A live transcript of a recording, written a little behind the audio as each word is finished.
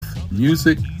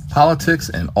music, politics,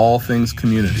 and all things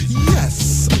community.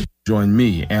 Yes! Join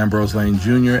me, Ambrose Lane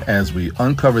Jr., as we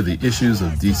uncover the issues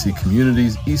of DC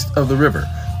communities east of the river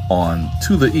on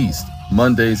To the East,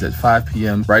 Mondays at 5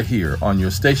 p.m. right here on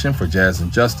your station for Jazz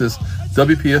and Justice,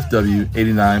 WPFW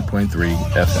 89.3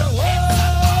 FM.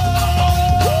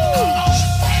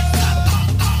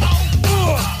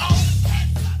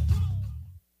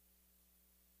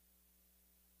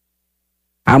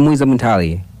 I'm Wiza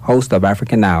Muntali, host of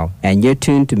Africa Now, and you're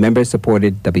tuned to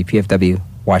member-supported WPFW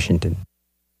Washington.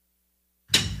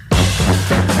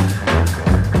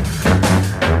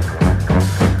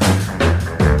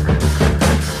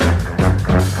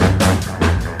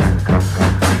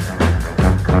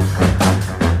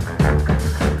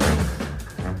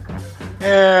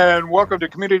 And welcome to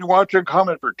Community Watch and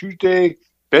Comment for Tuesday,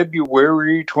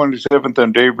 February 27th.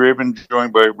 I'm Dave Raven,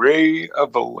 joined by Ray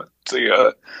of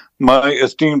Valencia, my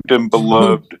esteemed and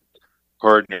beloved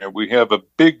partner. We have a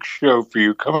big show for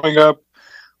you coming up.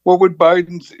 What would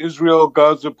Biden's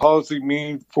Israel-Gaza policy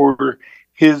mean for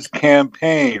his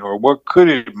campaign, or what could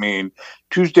it mean?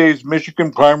 Tuesday's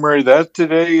Michigan primary, that's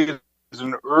today, is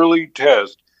an early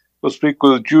test. We'll speak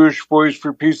with Jewish Voice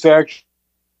for Peace Action,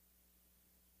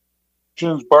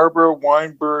 Barbara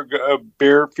Weinberg of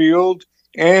Bearfield,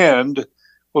 and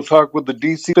we'll talk with the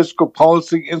DC Fiscal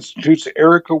Policy Institute's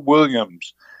Erica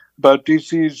Williams about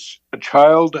DC's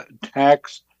child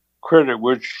tax credit,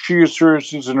 which she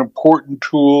asserts is an important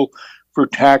tool for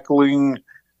tackling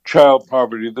child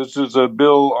poverty. This is a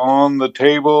bill on the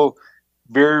table,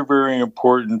 very, very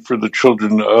important for the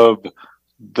children of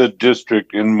the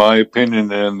district, in my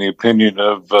opinion, and the opinion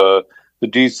of the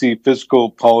DC Fiscal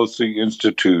Policy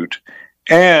Institute.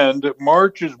 And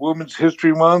March is Women's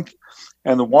History Month,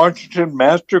 and the Washington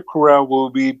Master Chorale will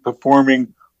be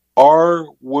performing Our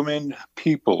Women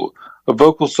People, a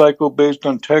vocal cycle based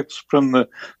on texts from the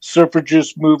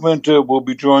suffragist movement. Will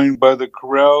be joined by the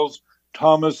chorale's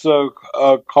Thomas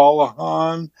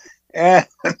Callahan and,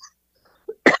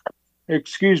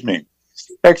 excuse me,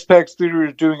 X-Pax Theater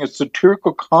is doing a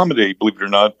satirical comedy, believe it or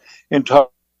not,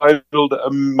 entitled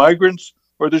Migrants,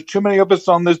 or There's Too Many of Us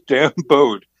on This Damn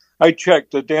Boat. I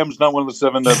checked. The dam's not one of the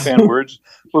 7 fan words.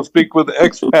 We'll speak with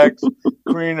X-Pax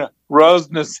Karina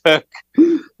Rosnicek.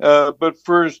 But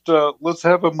first, let's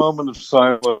have a moment of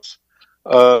silence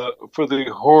for the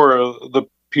horror the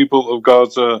people of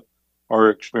Gaza are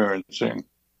experiencing.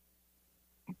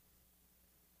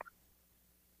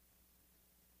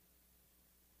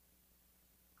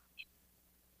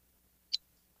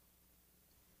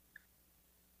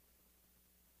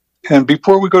 And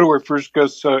before we go to our first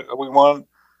guest, we want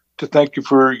to thank you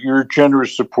for your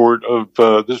generous support of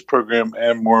this program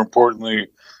and, more importantly,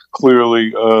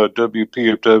 clearly,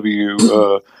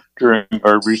 WPFW during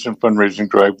our recent fundraising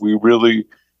drive. We really,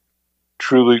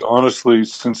 truly, honestly,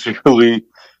 sincerely,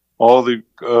 all the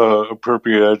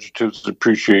appropriate adjectives,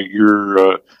 appreciate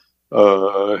your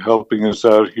helping us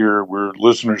out here. We're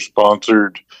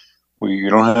listener-sponsored. You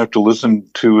don't have to listen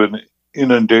to an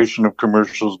inundation of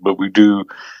commercials, but we do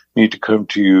need to come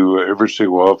to you every so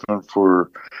often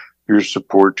for your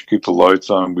support to keep the lights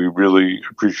on. We really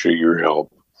appreciate your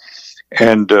help.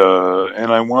 And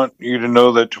I want you to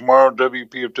know that tomorrow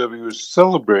WPFW is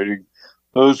celebrating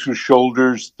those whose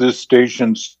shoulders this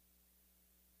station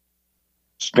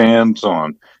stands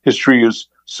on. History is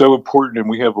so important, and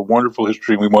we have a wonderful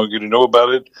history, and we want you to know about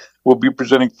it. We'll be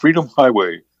presenting Freedom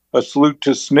Highway, a salute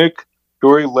to SNCC,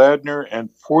 Dory Ladner, and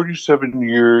 47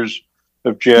 years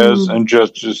of Jazz and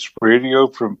Justice Radio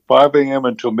from 5 a.m.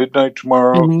 until midnight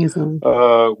tomorrow. Amazing.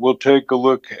 We'll take a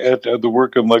look at the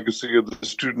work and legacy of the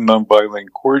Student Nonviolent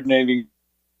Coordinating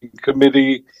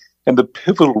Committee and the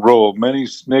pivotal role many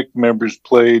SNCC members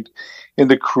played in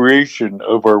the creation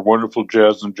of our wonderful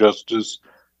Jazz and Justice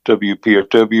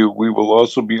WPFW. We will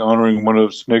also be honoring one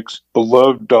of SNCC's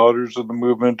beloved daughters of the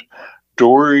movement,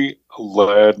 Dory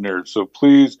Ladner. So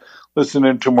please listen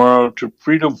in tomorrow to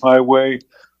Freedom Highway,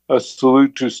 a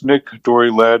salute to SNCC,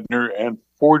 Dory Ladner, and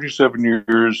 47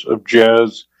 years of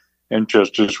Jazz and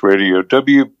Justice Radio.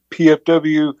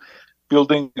 WPFW,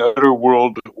 building a better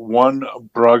world, one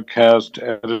broadcast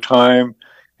at a time.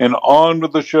 And on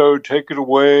with the show. Take it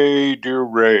away, dear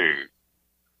Ray.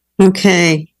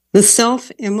 Okay. The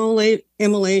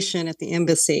self-immolation at the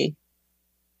embassy.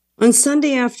 On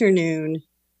Sunday afternoon,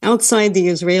 outside the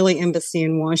Israeli embassy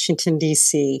in Washington,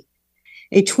 D.C.,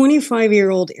 a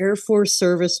 25-year-old Air Force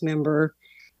service member,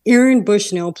 Aaron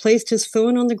Bushnell, placed his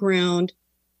phone on the ground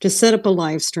to set up a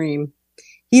live stream.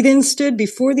 He then stood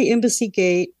before the embassy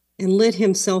gate and lit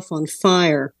himself on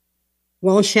fire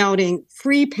while shouting,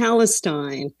 "Free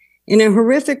Palestine," in a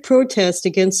horrific protest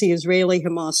against the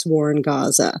Israeli-Hamas war in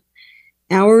Gaza.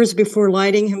 Hours before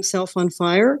lighting himself on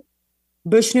fire,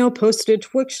 Bushnell posted a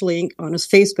Twitch link on his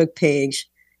Facebook page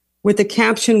with a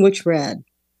caption which read,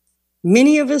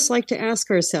 "Many of us like to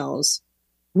ask ourselves,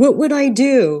 what would I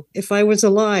do if I was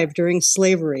alive during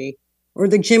slavery or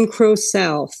the Jim Crow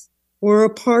South or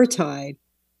apartheid?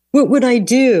 What would I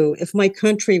do if my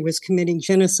country was committing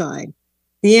genocide?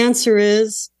 The answer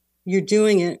is, you're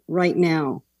doing it right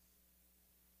now."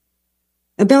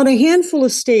 About a handful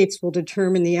of states will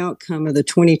determine the outcome of the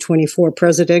 2024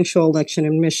 presidential election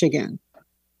in Michigan.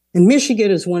 And Michigan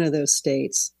is one of those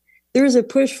states. There is a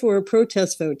push for a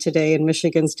protest vote today in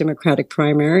Michigan's Democratic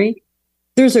primary.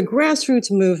 There's a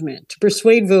grassroots movement to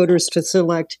persuade voters to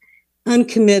select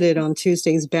uncommitted on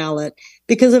Tuesday's ballot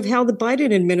because of how the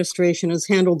Biden administration has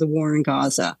handled the war in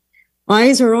Gaza.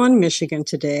 Eyes are on Michigan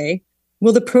today.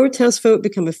 Will the protest vote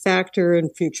become a factor in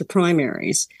future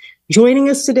primaries? Joining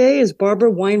us today is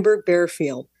Barbara Weinberg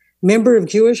Barefield, member of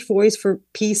Jewish Voice for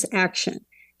Peace Action,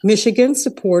 Michigan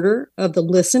supporter of the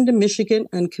Listen to Michigan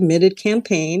Uncommitted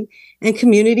campaign, and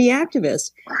community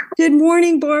activist. Good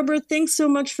morning, Barbara. Thanks so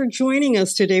much for joining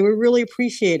us today. We really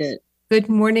appreciate it. Good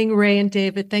morning, Ray and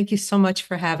David. Thank you so much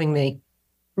for having me.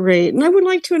 Great. And I would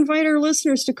like to invite our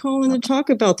listeners to call in and talk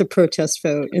about the protest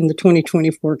vote in the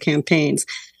 2024 campaigns.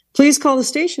 Please call the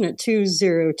station at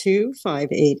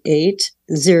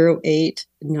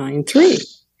 202-588-0893.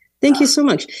 Thank you so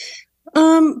much.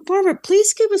 Barbara,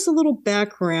 please give us a little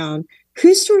background.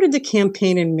 Who started the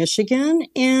campaign in Michigan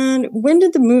and when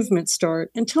did the movement start?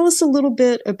 And tell us a little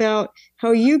bit about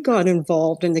how you got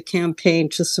involved in the campaign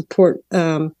to support,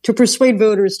 to persuade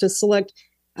voters to select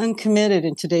uncommitted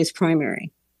in today's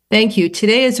primary. Thank you.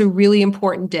 Today is a really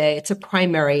important day. It's a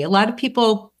primary. A lot of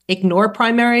people ignore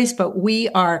primaries, but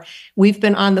we've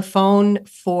been on the phone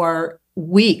for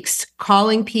weeks,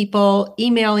 calling people,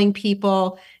 emailing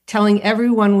people, telling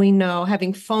everyone we know,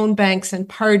 having phone banks and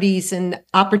parties and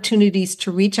opportunities to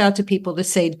reach out to people to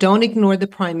say, don't ignore the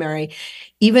primary.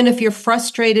 Even if you're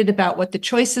frustrated about what the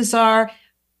choices are,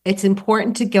 it's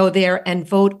important to go there and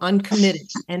vote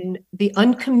uncommitted. And the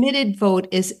uncommitted vote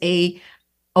is a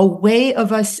way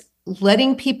of us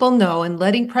letting people know and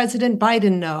letting President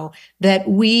Biden know that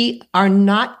we are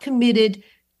not committed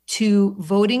to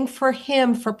voting for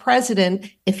him for president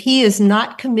if he is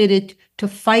not committed to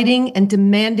fighting and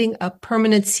demanding a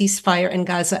permanent ceasefire in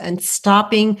Gaza and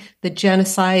stopping the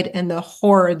genocide and the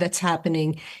horror that's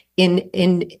happening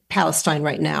in Palestine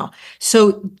right now.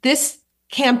 So this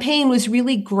campaign was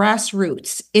really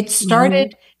grassroots. It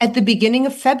started at the beginning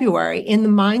of February in the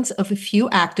minds of a few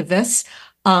activists.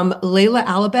 Layla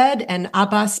Alabed and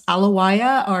Abbas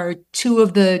Alawaya are two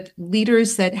of the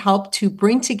leaders that helped to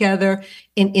bring together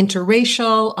an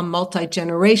interracial, a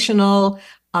multi-generational,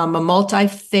 a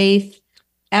multi-faith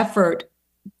effort,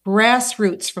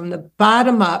 grassroots from the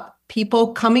bottom up,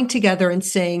 people coming together and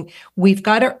saying,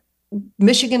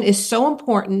 Michigan is so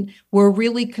important. We're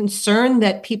really concerned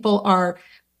that people are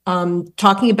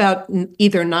talking about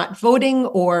either not voting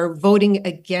or voting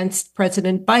against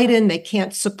President Biden. They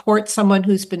can't support someone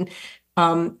who's been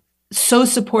so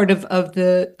supportive of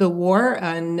the war,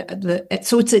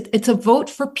 so it's a vote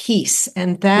for peace,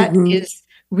 and that is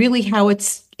really how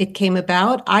it came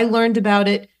about. I learned about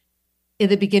it in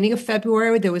the beginning of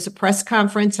February. There was a press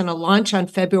conference and a launch on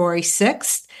February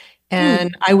 6th.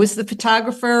 And I was the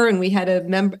photographer, and we had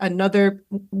another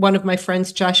one of my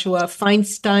friends, Joshua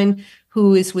Feinstein,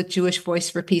 who is with Jewish Voice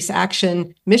for Peace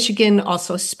Action Michigan,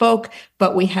 also spoke.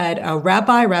 But we had a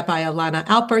Rabbi Alana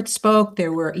Alpert spoke.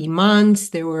 There were imams,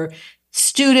 there were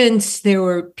students, there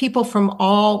were people from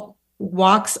all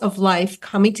walks of life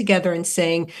coming together and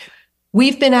saying,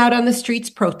 we've been out on the streets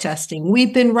protesting.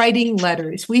 We've been writing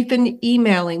letters. We've been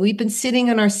emailing. We've been sitting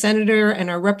in our senator and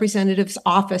our representative's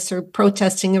office or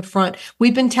protesting in front.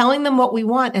 We've been telling them what we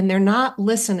want, and they're not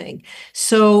listening.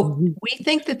 So we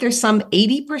think that there's some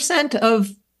 80%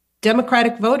 of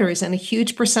Democratic voters and a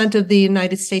huge percent of the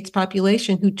United States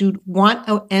population who do want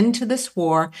an end to this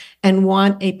war and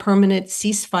want a permanent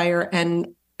ceasefire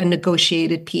and a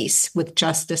negotiated peace with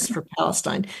justice for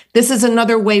Palestine. This is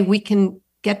another way we can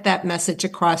get that message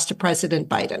across to President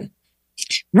Biden.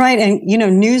 Right. And,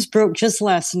 news broke just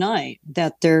last night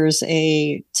that there's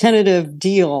a tentative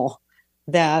deal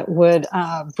that would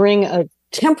bring a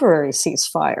temporary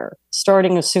ceasefire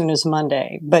starting as soon as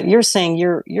Monday. But you're saying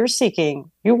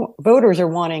voters are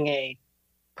wanting a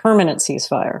permanent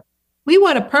ceasefire. We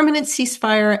want a permanent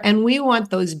ceasefire, and we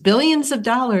want those billions of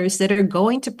dollars that are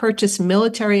going to purchase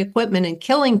military equipment and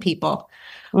killing people.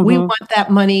 We want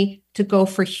that money to go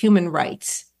for human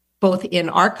rights, both in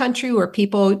our country where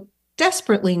people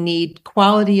desperately need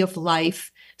quality of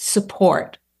life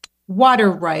support.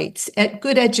 water rights,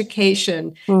 good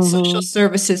education, social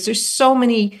services. There's so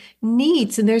many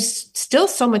needs, and there's still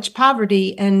so much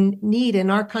poverty and need in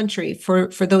our country for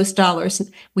those dollars.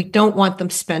 We don't want them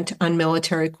spent on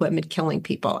military equipment killing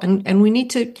people. And we need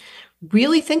to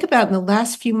really think about in the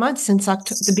last few months since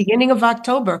the beginning of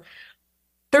October,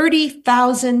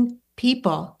 30,000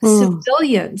 people,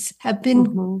 civilians, have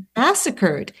been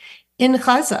massacred in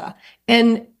Gaza.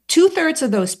 And 2/3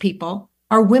 of those people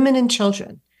are women and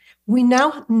children. We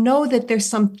now know that there's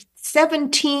some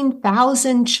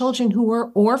 17,000 children who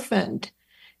are orphaned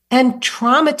and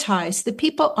traumatized. The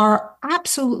people are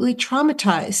absolutely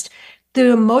traumatized.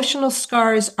 The emotional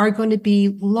scars are going to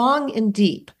be long and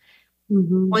deep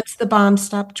once the bombs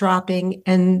stop dropping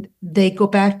and they go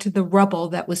back to the rubble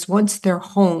that was once their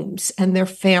homes and their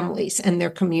families and their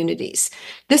communities.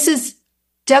 This is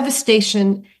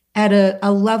devastation at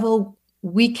a level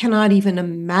we cannot even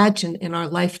imagine in our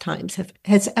lifetimes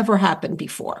has ever happened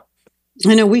before.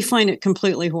 I know we find it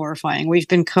completely horrifying. We've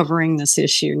been covering this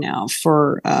issue now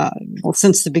for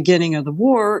since the beginning of the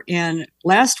war. And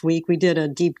last week we did a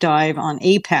deep dive on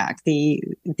AIPAC, the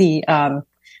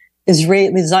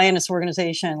Israeli Zionist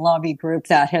organization lobby group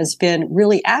that has been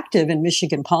really active in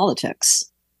Michigan politics.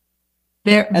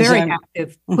 They're very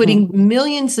active, putting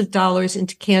millions of dollars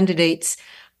into candidates.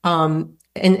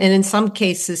 And in some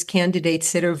cases,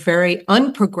 candidates that are very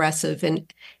unprogressive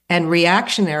and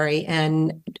reactionary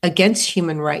and against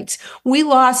human rights. We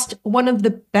lost one of the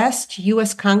best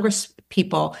U.S. Congress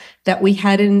people that we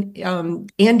had in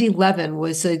Andy Levin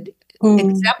was an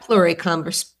exemplary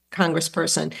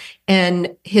congressperson,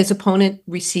 and his opponent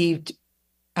received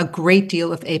a great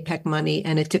deal of AIPAC money,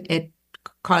 and it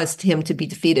caused him to be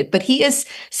defeated. But he is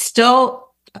still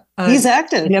he's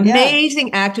active, an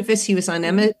amazing activist. He was on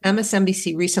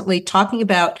MSNBC recently talking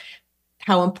about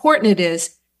how important it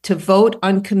is to vote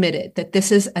uncommitted, that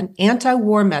this is an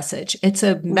anti-war message. It's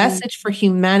a message for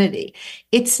humanity.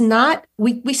 It's not,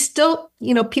 we still,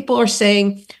 people are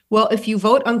saying, well, if you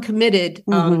vote uncommitted,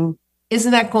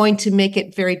 isn't that going to make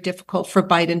it very difficult for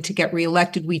Biden to get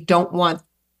reelected? We don't want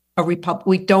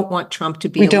we don't want Trump to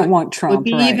be elected. Don't want Trump. Would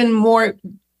be even more.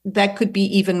 That could be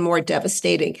even more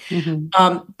devastating.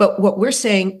 But what we're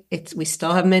saying, we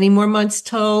still have many more months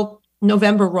till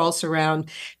November rolls around.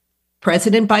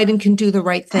 President Biden can do the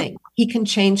right thing. He can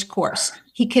change course.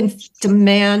 He can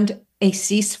demand a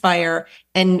ceasefire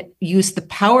and use the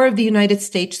power of the United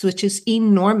States, which is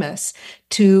enormous,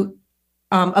 to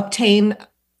obtain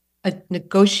a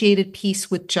negotiated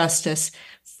peace with justice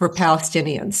for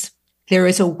Palestinians. There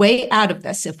is a way out of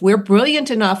this. If we're brilliant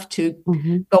enough to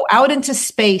go out into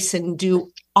space and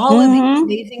do all of these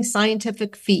amazing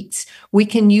scientific feats, we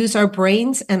can use our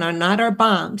brains and not our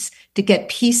bombs to get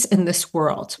peace in this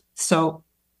world. So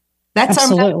that's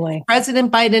our message.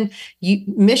 President Biden,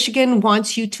 Michigan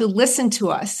wants you to listen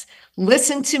to us.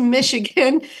 Listen to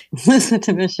Michigan. Listen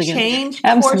to Michigan. Change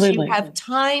course. You have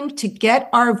time to get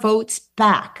our votes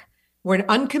back. We're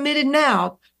uncommitted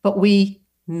now, but we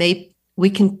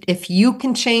can, if you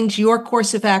can change your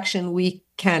course of action, we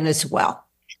can as well.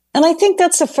 And I think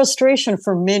that's a frustration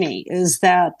for many, is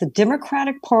that the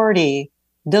Democratic Party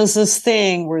does this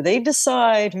thing where they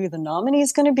decide who the nominee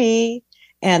is going to be,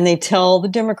 and they tell the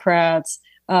Democrats,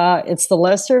 it's the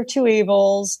lesser of two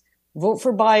evils, vote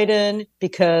for Biden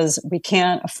because we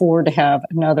can't afford to have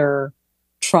another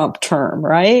Trump term,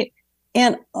 right?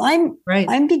 And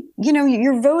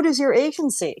your vote is your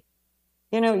agency.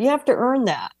 You have to earn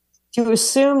that. To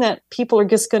assume that people are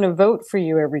just going to vote for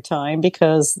you every time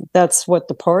because that's what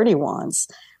the party wants,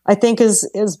 I think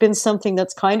has been something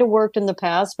that's kind of worked in the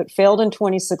past, but failed in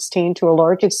 2016 to a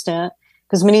large extent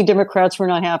because many Democrats were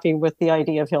not happy with the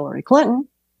idea of Hillary Clinton,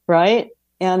 right?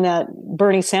 And that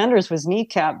Bernie Sanders was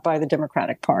kneecapped by the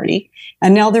Democratic Party.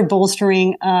 And now they're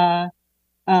bolstering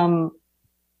Biden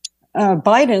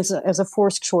as a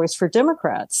forced choice for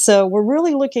Democrats. So we're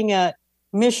really looking at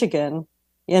Michigan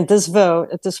in this vote,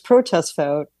 at this protest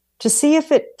vote, to see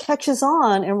if it catches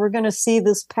on, and we're going to see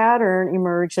this pattern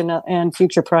emerge in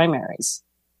future primaries.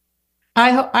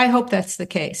 I hope that's the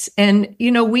case. And,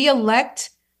 we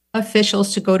elect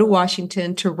officials to go to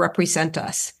Washington to represent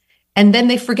us, and then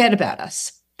they forget about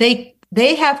us. They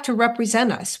have to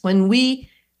represent us. When we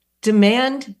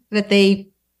demand that they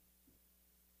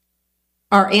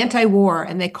are anti-war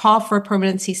and they call for a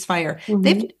permanent ceasefire,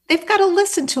 they've got to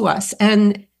listen to us.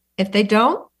 And if they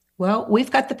don't, well,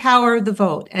 we've got the power of the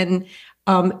vote. And,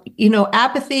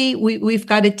 apathy, we've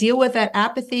got to deal with that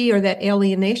apathy or that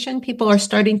alienation people are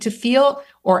starting to feel,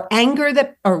 or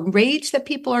anger or rage that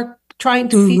people are trying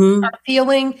to are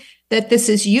feeling, that this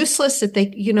is useless, that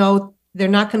they're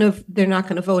not going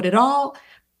to vote at all.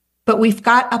 but we've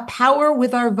got a power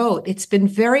with our vote. It's been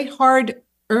very hard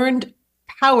earned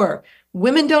power.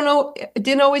 Women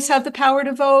didn't always have the power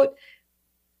to vote.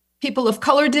 People of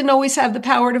color didn't always have the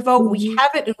power to vote. We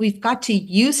have it, and we've got to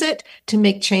use it to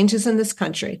make changes in this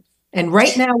country. And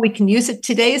right now we can use it.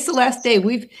 Today is the last day.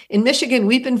 In Michigan,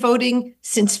 we've been voting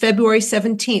since February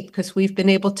 17th because we've been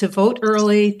able to vote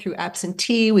early through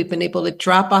absentee. We've been able to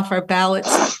drop off our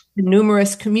ballots to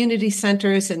numerous community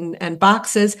centers and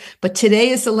boxes. But today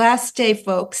is the last day,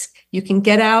 folks. You can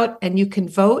get out and you can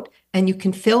vote, and you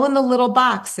can fill in the little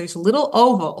box. There's little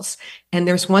ovals, and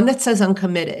there's one that says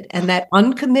uncommitted. And that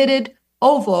uncommitted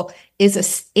oval is an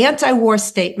anti-war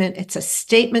statement. It's a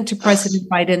statement to President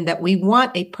Biden that we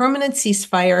want a permanent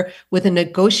ceasefire with a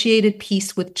negotiated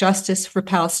peace with justice for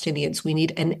Palestinians. We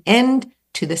need an end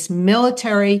to this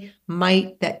military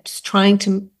might that's trying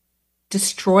to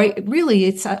destroy. Really,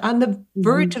 it's on the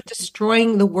verge of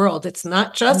destroying the world. It's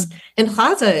not just in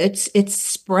Gaza. It's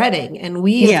spreading, and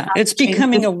it's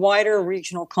becoming a wider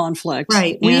regional conflict.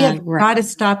 Right. We have got to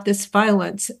stop this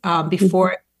violence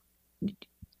before.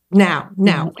 Now,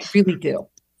 we really do.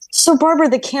 So, Barbara,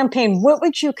 the campaign, what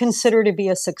would you consider to be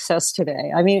a success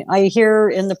today? I mean, I hear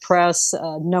in the press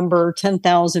number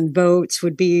 10,000 votes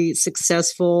would be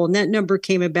successful. And that number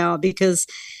came about because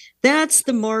that's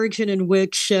the margin in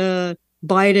which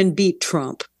Biden beat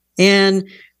Trump. And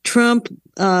Trump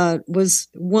was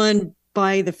won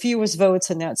by the fewest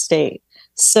votes in that state.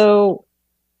 So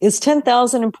is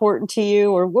 10,000 important to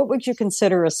you, or what would you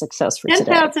consider a success for 10,000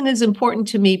 today? 10,000 is important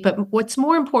to me, but what's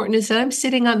more important is that I'm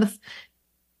sitting on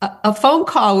a phone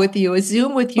call with you, a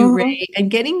Zoom with you, Ray,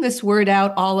 and getting this word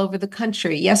out all over the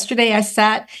country. Yesterday, I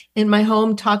sat in my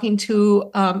home talking to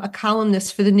a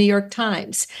columnist for the New York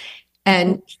Times,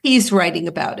 and he's writing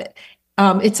about it.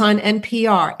 It's on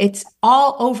NPR. It's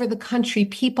all over the country.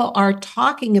 People are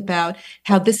talking about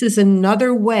how this is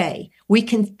another way. We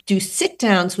can do sit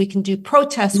downs. We can do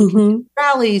protests. We can do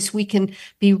rallies. We can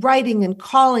be writing and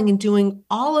calling and doing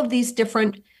all of these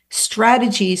different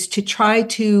strategies to try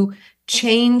to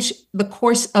change the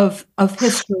course of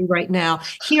history right now.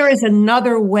 Here is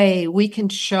another way we can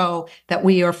show that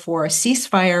we are for a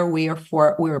ceasefire.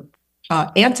 We're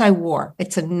anti-war.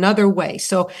 It's another way.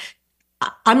 So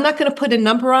I'm not going to put a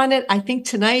number on it. I think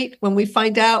tonight, when we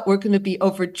find out, we're going to be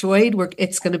overjoyed.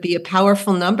 It's going to be a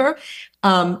powerful number.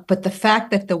 But the fact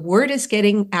that the word is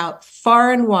getting out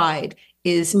far and wide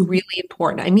is really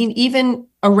important. I mean, even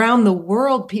around the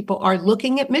world, people are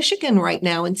looking at Michigan right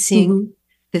now and seeing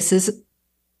this is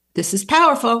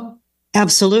powerful.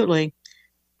 Absolutely.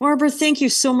 Barbara, thank you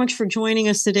so much for joining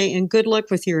us today, and good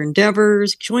luck with your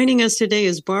endeavors. Joining us today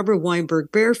is Barbara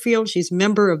Weinberg-Barefield. She's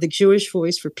member of the Jewish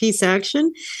Voice for Peace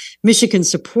Action, Michigan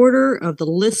supporter of the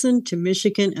Listen to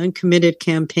Michigan Uncommitted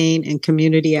campaign, and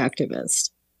community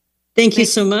activist. Thank you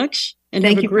so much, and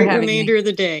have a great remainder of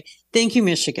the day. Thank you,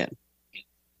 Michigan.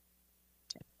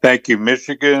 Thank you,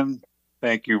 Michigan.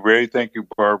 Thank you, Ray. Thank you,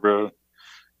 Barbara.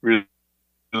 Really,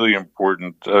 really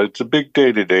important. It's a big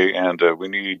day today, and we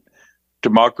need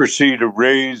democracy to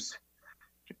raise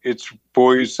its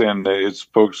voice, and it's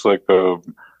folks like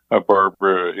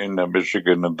Barbara in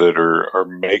Michigan that are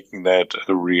making that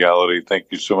a reality. Thank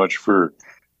you so much for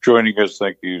joining us.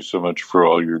 Thank you so much for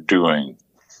all you're doing.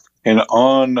 And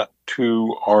on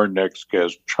to our next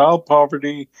guest. Child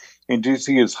poverty in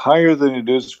D.C. is higher than it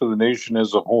is for the nation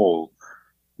as a whole.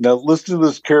 Now, listen to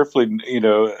this carefully. You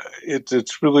know,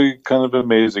 it's really kind of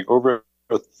amazing. Over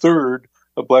a third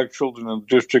of Black children in the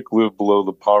district live below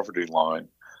the poverty line.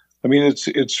 I mean,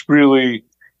 it's really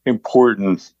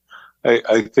important,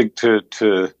 I think,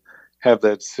 to have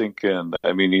that sink in.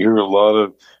 I mean, you hear a lot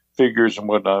of figures and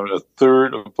whatnot. A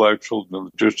third of Black children in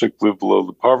the district live below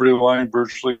the poverty line.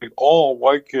 Virtually all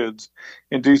white kids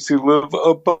in D.C. live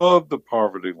above the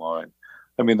poverty line.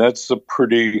 I mean, that's a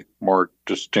pretty marked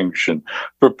distinction.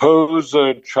 Proposed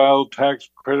child tax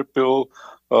credit bill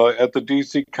at the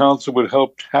D.C. Council would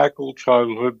help tackle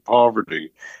childhood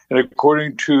poverty. And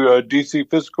according to D.C.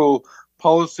 Fiscal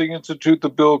Policy Institute, the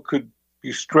bill could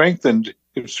be strengthened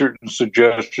if certain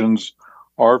suggestions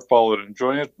are followed. And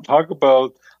joining us to talk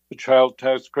about the child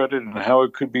tax credit and how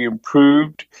it could be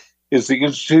improved is the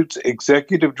Institute's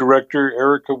Executive Director,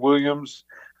 Erica Williams.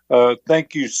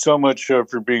 Thank you so much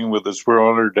for being with us. We're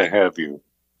honored to have you.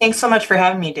 Thanks so much for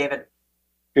having me, David.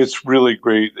 It's really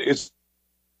great. It's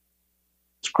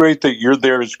great that you're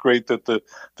there. It's great that the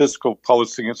Fiscal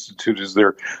Policy Institute is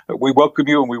there. We welcome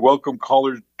you, and we welcome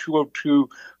callers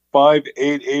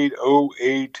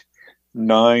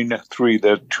 202-588-0893.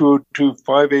 That's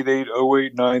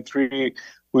 202-588-0893.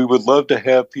 We would love to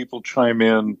have people chime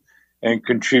in and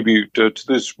contribute to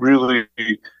this really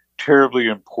terribly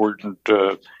important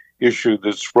issue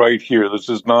that's right here. This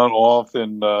is not off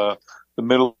in the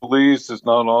Middle East. It's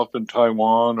not off in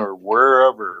Taiwan or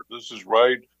wherever. This is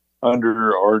right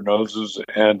under our noses,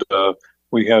 and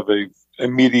we have a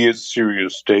immediate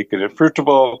serious stake in it. First of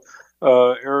all,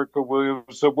 Erica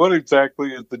Williams, so what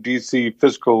exactly is the DC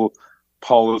Fiscal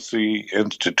Policy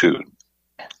Institute?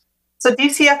 So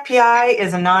DCFPI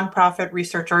is a nonprofit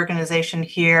research organization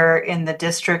here in the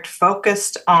district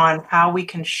focused on how we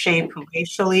can shape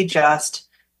racially just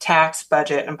tax,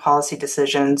 budget, and policy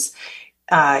decisions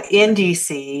in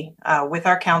DC with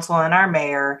our council and our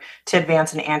mayor to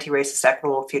advance an anti-racist,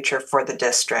 equitable future for the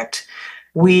district.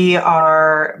 We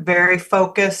are very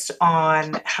focused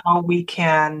on how we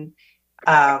can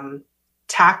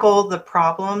tackle the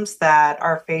problems that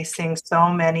are facing so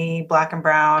many Black and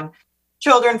Brown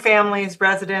children, families,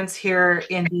 residents here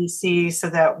in DC so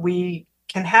that we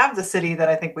can have the city that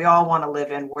I think we all want to live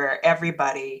in, where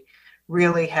everybody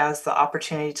really has the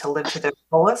opportunity to live to their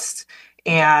fullest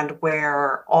and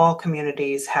where all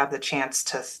communities have the chance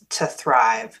to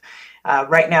thrive.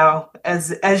 Right now,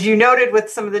 as you noted with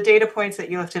some of the data points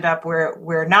that you lifted up,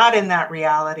 we're not in that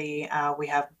reality. We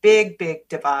have big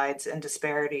divides and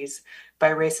disparities by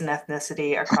race and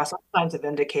ethnicity across all kinds of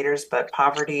indicators, but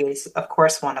poverty is, of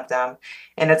course, one of them.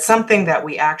 And it's something that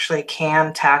we actually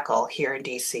can tackle here in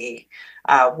DC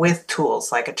with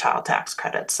tools like a child tax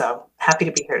credit. So happy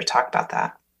to be here to talk about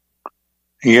that.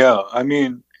 Yeah, I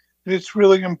mean, it's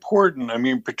really important. I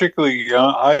mean, particularly,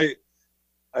 I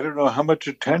don't know how much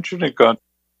attention it got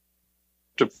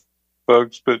to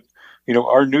folks, but, you know,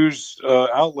 our news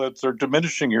outlets are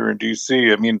diminishing here in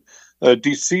DC. I mean,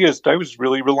 DCist, I was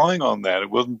really relying on that.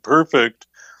 It wasn't perfect.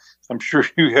 I'm sure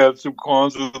you have some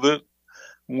qualms with it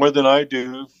more than I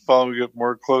do, following it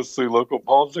more closely, local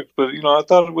politics. But, you know, I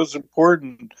thought it was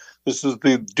important. This is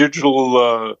the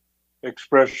digital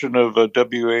expression of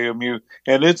WAMU,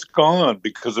 and it's gone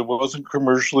because it wasn't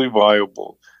commercially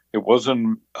viable. It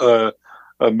wasn't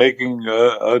making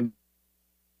enough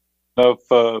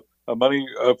money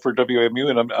for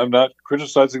WAMU, and I'm not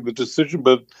criticizing the decision,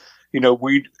 but you know,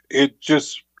 it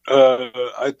just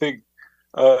I think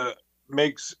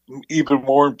makes even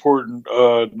more important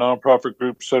nonprofit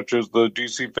groups such as the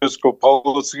DC Fiscal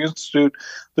Policy Institute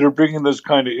that are bringing this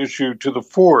kind of issue to the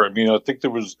fore. I mean, I think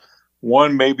there was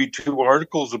one, maybe two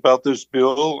articles about this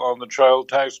bill on the child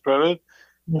tax credit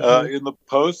in the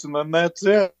Post, and then that's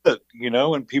it, you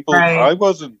know, and people, right. I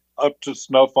wasn't up to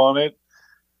snuff on it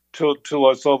till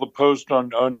I saw the post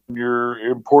on your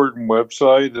important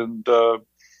website. And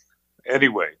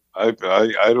anyway, I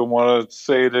don't want to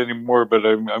say it anymore, but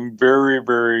I'm very,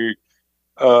 very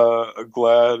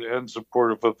glad and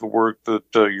supportive of the work that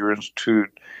your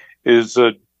institute is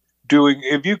doing.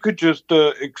 If you could just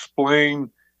explain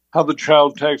how the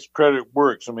child tax credit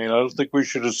works. I mean, I don't think we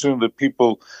should assume that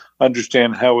people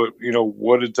understand how it, you know,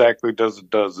 what exactly does.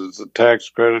 It's a tax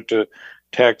credit to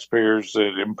taxpayers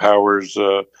that empowers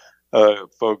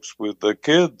folks with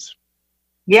kids.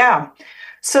 Yeah.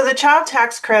 So the child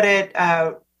tax credit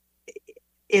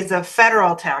is a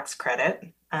federal tax credit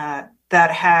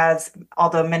that has,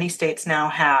 although many states now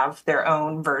have their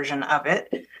own version of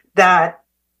it, that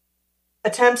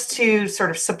attempts to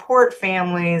sort of support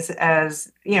families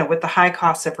as, you know, with the high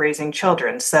costs of raising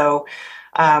children. So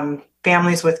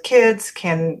families with kids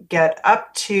can get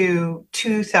up to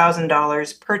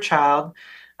 $2,000 per child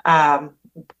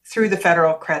through the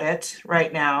federal credit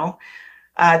right now.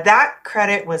 That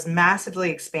credit was massively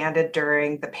expanded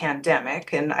during the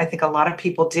pandemic. And I think a lot of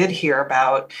people did hear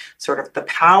about sort of the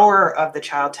power of the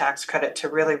child tax credit to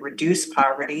really reduce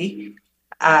poverty.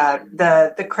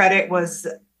 The credit was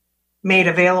made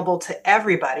available to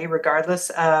everybody,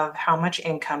 regardless of how much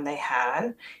income they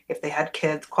had. If they had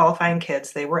kids, qualifying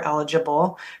kids, they were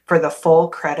eligible for the full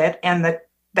credit, and the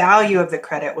value of the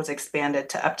credit was expanded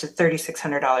to up to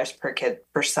 $3,600 per kid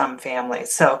for some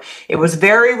families. So it was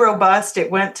very robust.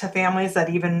 It went to families that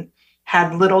even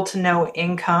had little to no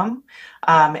income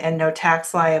and no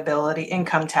tax liability,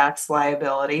 income tax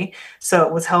liability. So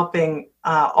it was helping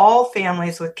all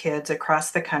families with kids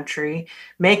across the country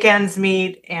make ends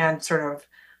meet and sort of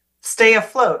stay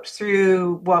afloat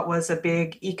through what was a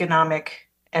big economic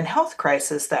and health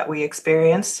crisis that we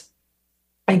experienced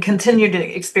and continue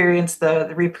to experience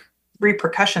the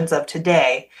repercussions of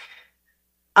today.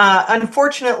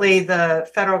 Unfortunately, the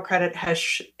federal credit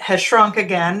has shrunk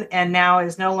again and now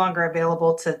is no longer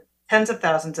available to tens of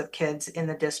thousands of kids in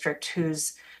the district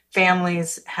whose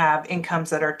families have incomes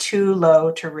that are too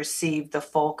low to receive the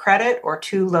full credit or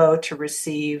too low to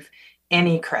receive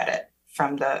any credit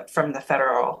from the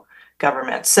federal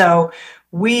government. So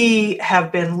we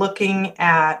have been looking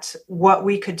at what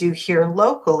we could do here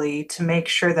locally to make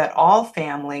sure that all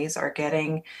families are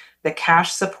getting the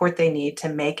cash support they need to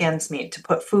make ends meet, to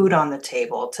put food on the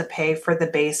table, to pay for the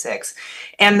basics.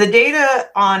 And the data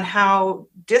on how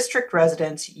district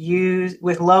residents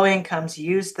with low incomes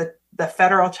use the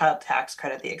federal child tax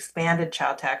credit, the expanded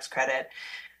child tax credit,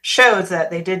 shows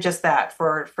that they did just that.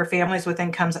 For families with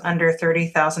incomes under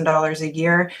 $30,000 a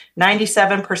year,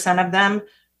 97% of them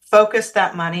focus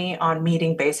that money on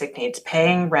meeting basic needs,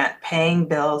 paying rent, paying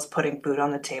bills, putting food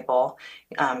on the table,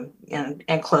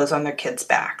 and clothes on their kids'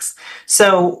 backs.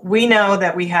 So we know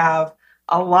that we have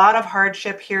a lot of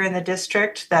hardship here in the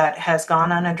district that has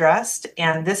gone unaddressed,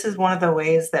 and this is one of the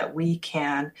ways that we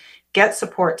can get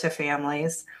support to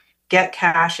families, get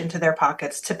cash into their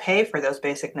pockets to pay for those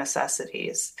basic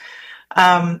necessities.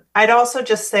 I'd also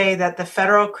just say that the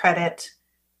federal credit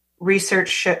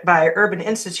research by Urban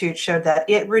Institute showed that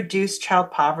it reduced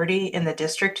child poverty in the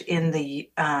district in the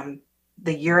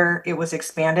year it was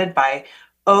expanded by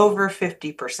over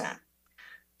 50%.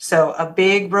 So a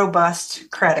big, robust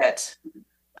credit,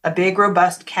 a big,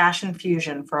 robust cash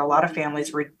infusion for a lot of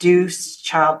families reduced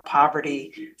child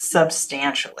poverty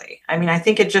substantially. I mean, I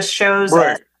think it just shows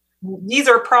that these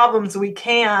are problems we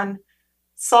can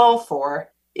solve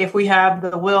for if we have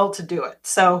the will to do it.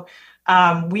 So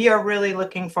we are really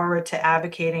looking forward to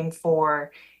advocating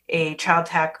for a child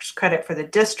tax credit for the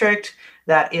district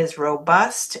that is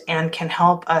robust and can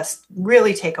help us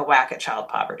really take a whack at child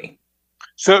poverty.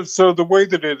 So the way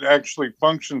that it actually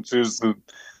functions is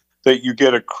that you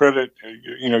get a credit,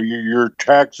 your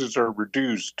taxes are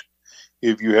reduced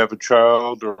if you have a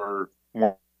child or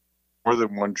more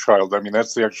than one child. I mean,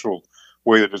 that's the actual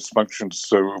way that it functions.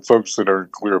 So folks that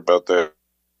aren't clear about that.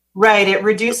 Right. It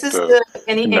reduces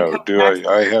any income tax.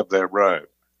 I have that right.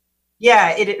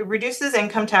 Yeah, it reduces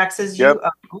income taxes you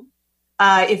owe.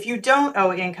 If you don't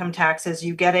owe income taxes,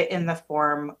 you get it in the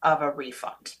form of a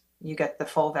refund. You get the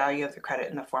full value of the credit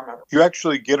in the form of. You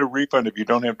actually get a refund if you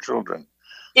don't have children.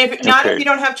 If you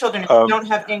don't have children, if you don't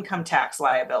have income tax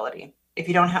liability. If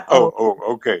you don't have.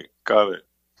 Okay, got it.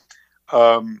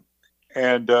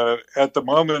 And at the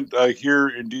moment, here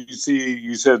in DC,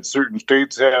 you said certain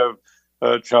states have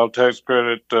child tax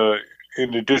credit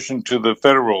in addition to the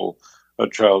federal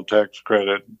child tax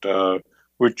credit,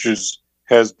 which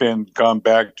has been gone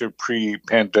back to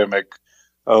pre-pandemic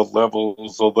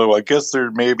levels. Although I guess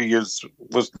there maybe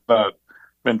was not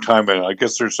been time, and I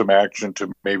guess there's some action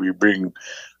to maybe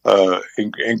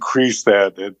increase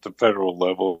that at the federal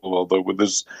level. Although with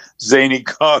this zany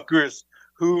Congress,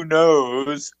 who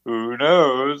knows? Who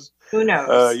knows?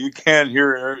 You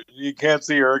can't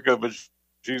see Erica, but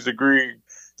she's agreeing.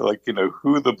 Like,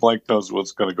 who the blank knows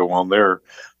what's going to go on there.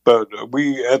 But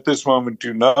we, at this moment,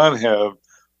 do not have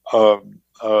our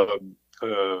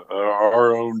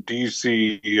own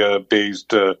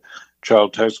DC-based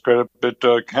child tax credit.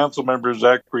 But Council Member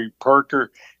Zachary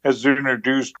Parker has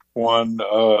introduced one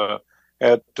on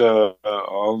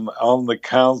the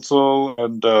council.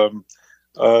 And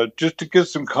just to give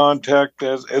some context,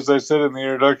 as I said in the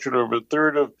introduction, over a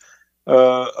third of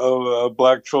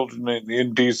Black children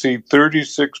in DC,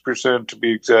 36% to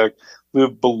be exact,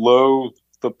 live below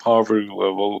the poverty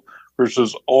level,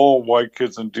 versus all white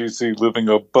kids in DC living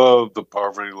above the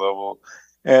poverty level.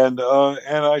 And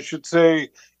I should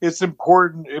say it's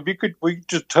important if we could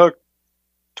just touch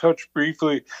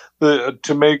briefly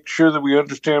to make sure that we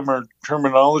understand our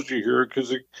terminology here,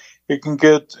 because it can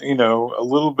get a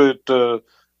little bit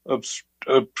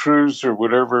obtruse, or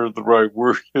whatever the right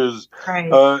word is. Right.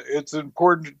 It's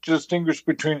important to distinguish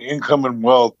between income and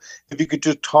wealth. If you could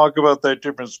just talk about that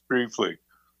difference briefly.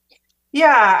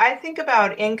 Yeah, I think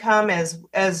about income as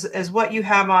what you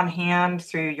have on hand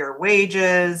through your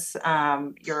wages,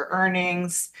 your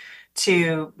earnings,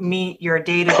 to meet your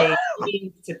day-to-day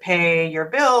needs, to pay your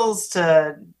bills,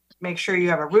 to make sure you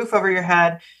have a roof over your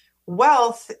head.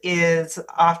 Wealth is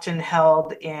often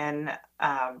held in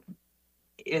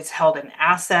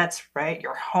assets, right?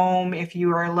 Your home, if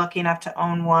you are lucky enough to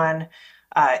own one.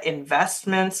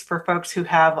 Investments for folks who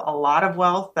have a lot of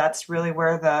wealth, that's really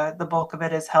where the bulk of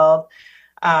it is held.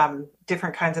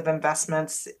 Different kinds of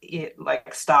investments,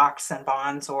 like stocks and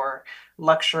bonds or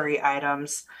luxury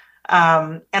items.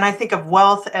 And I think of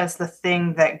wealth as the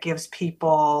thing that gives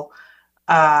people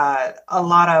a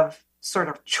lot of sort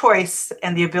of choice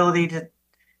and the ability to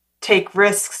take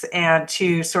risks and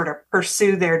to sort of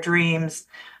pursue their dreams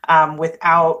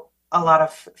without a lot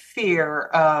of fear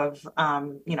of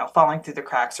falling through the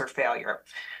cracks or failure.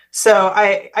 So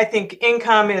I think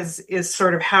income is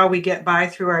sort of how we get by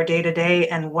through our day to day,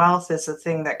 and wealth is the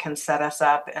thing that can set us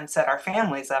up and set our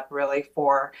families up really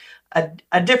for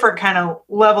a different kind of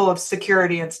level of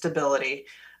security and stability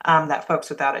that folks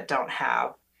without it don't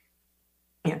have.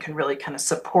 Can really kind of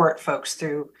support folks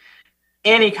through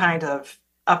any kind of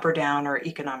up or down or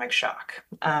economic shock.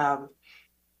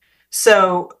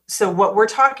 So what we're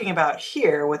talking about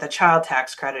here with a child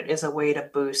tax credit is a way to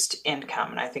boost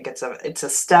income, and I think it's a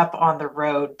step on the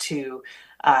road to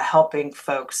helping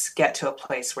folks get to a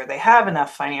place where they have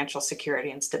enough financial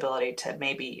security and stability to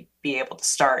maybe be able to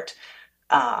start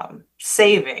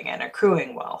saving and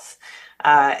accruing wealth.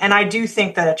 And I do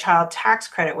think that a child tax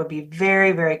credit would be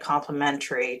very, very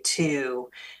complementary to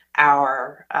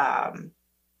our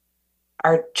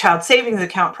child savings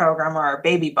account program, or our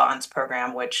baby bonds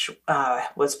program, which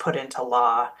was put into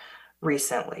law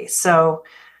recently. So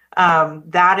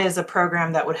that is a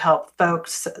program that would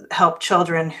help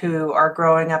children who are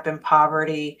growing up in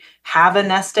poverty have a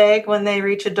nest egg when they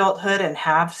reach adulthood and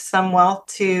have some wealth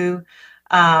to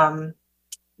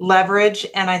leverage.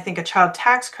 And I think a child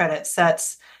tax credit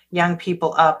sets young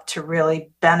people up to really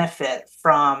benefit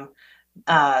from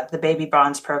the baby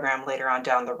bonds program later on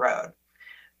down the road.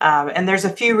 And there's a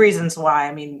few reasons why.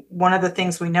 I mean, one of the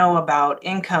things we know about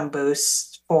income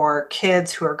boosts for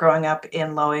kids who are growing up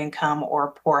in low income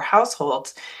or poor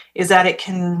households is that it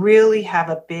can really have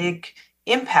a big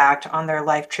impact on their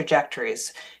life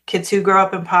trajectories. Kids who grow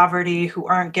up in poverty, who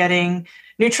aren't getting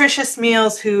nutritious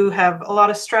meals, who have a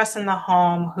lot of stress in the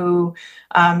home, who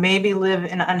maybe live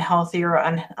in unhealthy or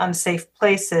unsafe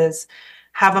places,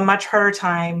 have a much harder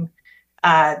time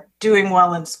doing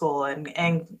well in school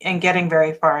and getting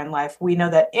very far in life. We know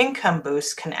that income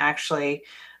boosts can actually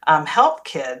help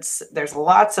kids. There's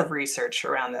lots of research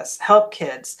around this. Help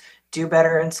kids do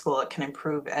better in school. It can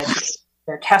improve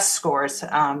their test scores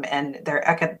and their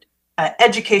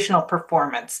educational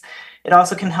performance. It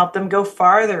also can help them go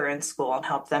farther in school and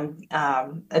help them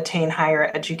attain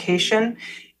higher education.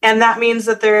 And that means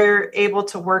that they're able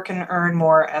to work and earn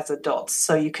more as adults.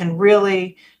 So you can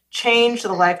really change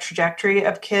the life trajectory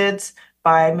of kids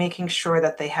by making sure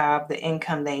that they have the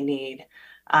income they need.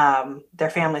 Their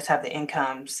families have the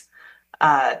incomes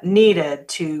needed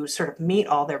to sort of meet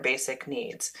all their basic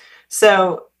needs.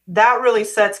 So that really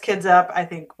sets kids up, I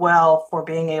think, well for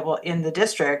being able in the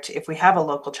district, if we have a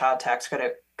local child tax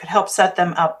credit, could help set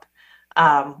them up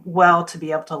well to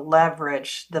be able to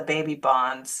leverage the baby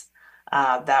bonds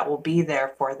that will be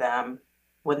there for them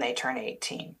when they turn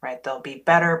 18, right? They'll be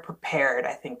better prepared,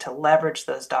 I think, to leverage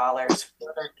those dollars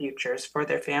for their futures, for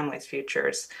their families'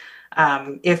 futures,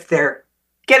 if they're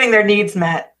getting their needs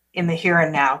met in the here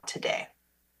and now today.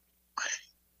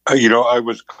 I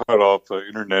was cut off. The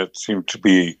internet seemed to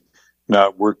be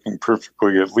not working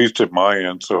perfectly, at least at my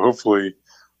end. So hopefully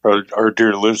our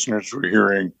dear listeners were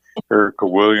hearing Erica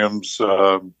Williams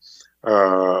talk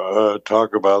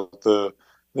about the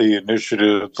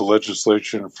initiative, the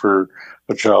legislation for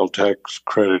a child tax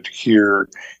credit here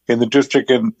in the district.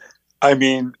 And I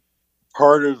mean,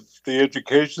 part of the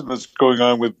education that's going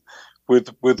on with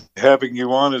having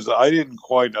you on is I didn't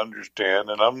quite understand,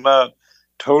 and I'm not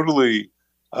totally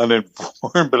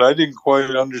uninformed, but I didn't quite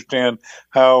understand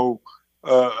how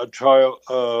a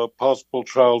possible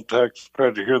child tax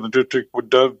credit here in the district would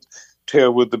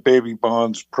dovetail with the baby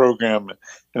bonds program.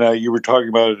 And you were talking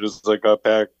about it as I got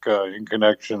back in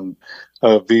connection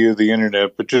via the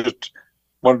internet, but just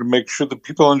wanted to make sure that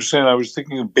people understand. I was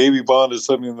thinking of baby bond as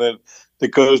something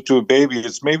that goes to a baby.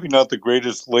 It's maybe not the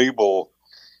greatest label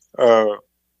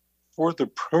for the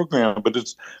program, but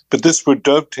this would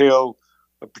dovetail,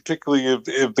 particularly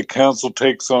if the council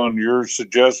takes on your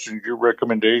suggestions, your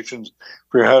recommendations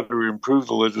for how to improve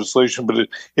the legislation, but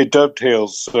it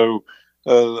dovetails. So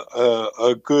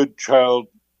a good child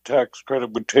tax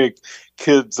credit would take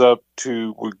kids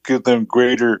would give them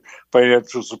greater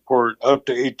financial support up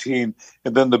to 18,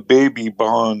 and then the baby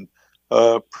bond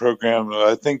program,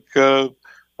 I think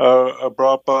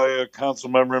brought by Council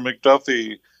Member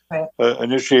McDuffie, right,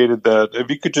 initiated that. If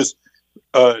you could just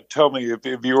tell me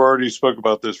if you already spoke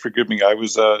about this, forgive me,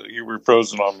 you were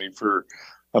frozen on me for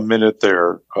a minute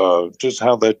there, just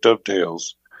how that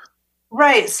dovetails.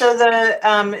 Right. So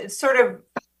it sort of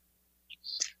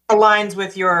aligns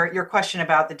with your question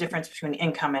about the difference between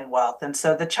income and wealth. And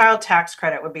so the child tax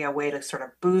credit would be a way to sort of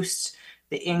boost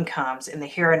the incomes in the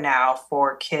here and now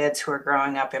for kids who are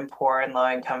growing up in poor and low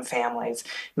income families,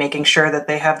 making sure that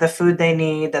they have the food they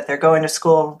need, that they're going to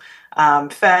school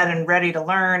fed and ready to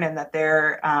learn, and that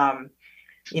their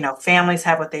families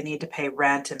have what they need to pay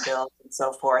rent and bills and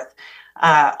so forth.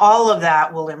 All of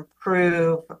that will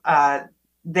improve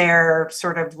their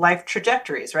sort of life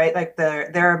trajectories, right? Like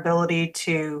their ability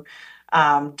to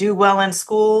do well in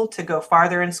school, to go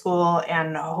farther in school,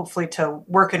 and hopefully to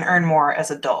work and earn more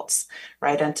as adults,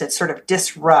 right? And to sort of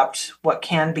disrupt what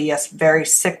can be a very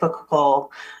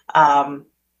cyclical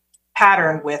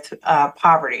pattern with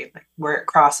poverty, where it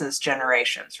crosses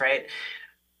generations, right?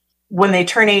 When they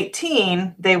turn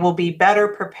 18, they will be better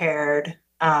prepared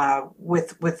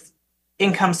with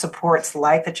income supports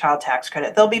like the child tax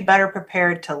credit. They'll be better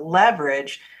prepared to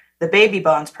leverage the baby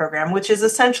bonds program, which is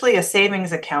essentially a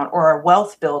savings account or a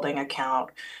wealth building account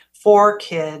for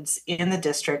kids in the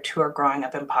district who are growing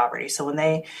up in poverty. So when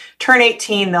they turn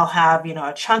 18, they'll have,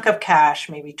 a chunk of cash,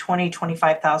 maybe $20,000,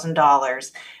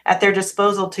 $25,000 at their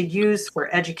disposal to use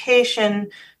for education,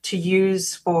 to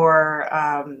use for,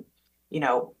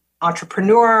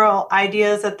 entrepreneurial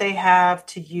ideas that they have,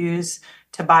 to use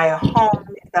to buy a home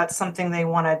if that's something they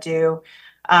want to do.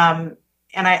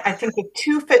 And I think the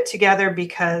two fit together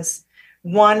because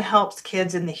one helps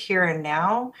kids in the here and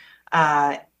now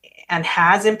and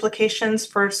has implications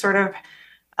for sort of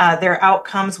their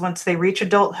outcomes once they reach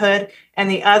adulthood.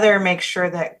 And the other makes sure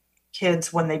that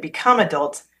kids, when they become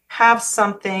adults, have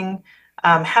something,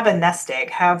 have a nest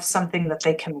egg, have something that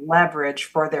they can leverage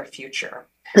for their future.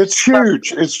 It's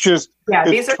huge. It's just,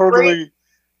 these are totally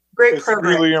great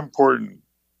programs. Really important.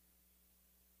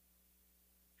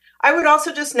 I would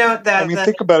also just note that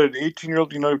think about it.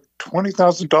 18-year-old,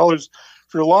 $20,000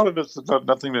 for a lot of us is not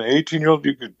nothing. An 18-year-old,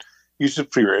 you could use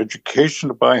it for your education,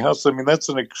 to buy a house. That's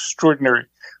an extraordinary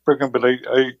program. But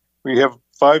we have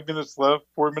 4 minutes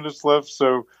left,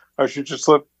 so I should just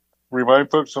remind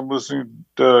folks you're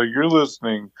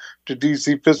listening to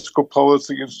DC Fiscal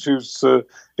Policy Institute's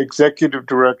Executive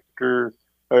Director,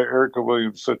 Erica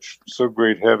Williams. So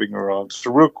great having her on.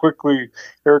 So real quickly,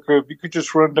 Erica, if you could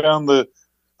just run down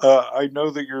I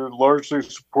know that you're largely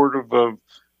supportive of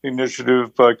the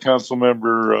initiative by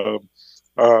Councilmember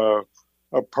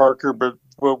Parker, but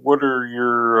what are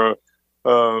your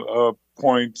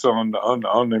points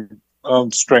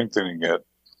on strengthening it?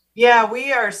 Yeah,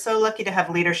 we are so lucky to have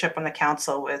leadership on the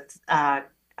council with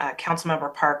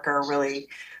Councilmember Parker really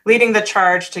leading the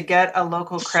charge to get a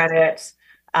local credit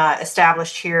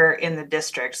established here in the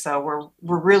district. So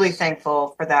we're really thankful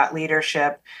for that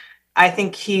leadership. I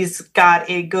think he's got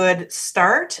a good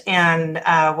start, and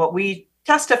what we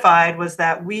testified was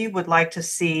that we would like to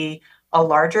see a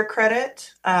larger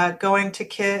credit going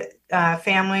to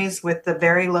families with the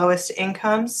very lowest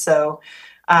incomes. So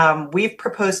we've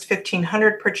proposed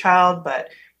 $1,500 per child, but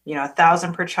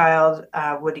 $1,000 per child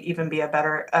would even be a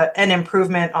better an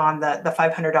improvement on the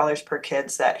 $500 per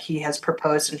kids that he has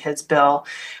proposed in his bill.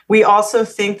 We also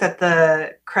think that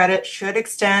the credit should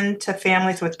extend to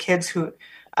families with kids who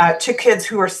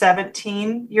are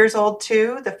 17 years old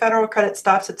too. The federal credit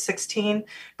stops at 16,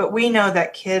 but we know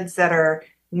that kids that are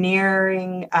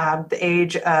nearing the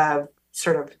age of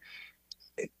sort of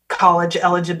college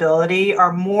eligibility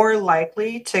are more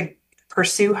likely to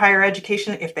pursue higher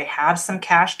education if they have some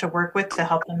cash to work with to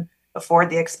help them afford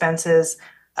the expenses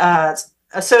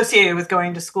associated with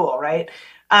going to school, right?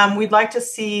 We'd like to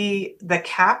see the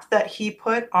cap that he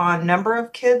put on number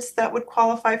of kids that would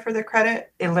qualify for the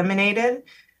credit eliminated.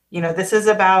 This is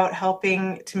about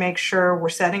helping to make sure we're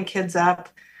setting kids up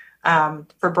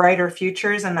for brighter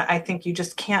futures. And I think you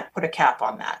just can't put a cap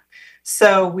on that.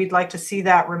 So we'd like to see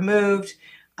that removed.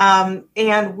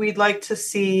 And we'd like to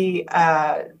see,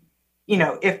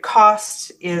 if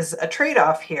cost is a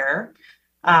trade-off here,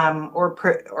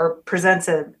 or presents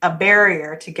a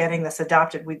barrier to getting this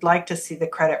adopted, we'd like to see the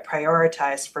credit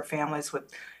prioritized for families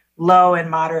with low and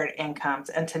moderate incomes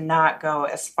and to not go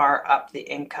as far up the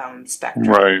income spectrum.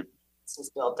 Right. This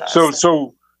bill does.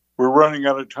 So we're running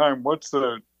out of time. What's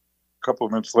the couple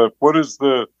of minutes left? What is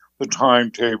the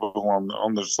timetable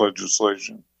on this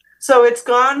legislation? So it's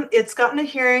gotten a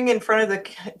hearing in front of the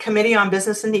Committee on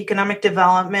Business and Economic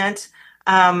Development.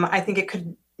 I think it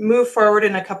could move forward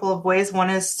in a couple of ways. One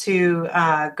is to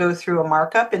go through a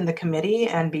markup in the committee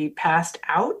and be passed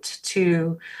out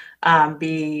to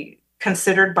be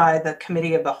considered by the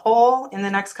committee of the whole in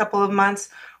the next couple of months,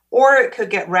 or it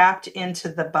could get wrapped into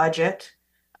the budget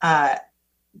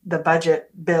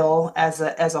bill as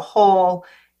a whole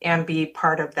and be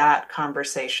part of that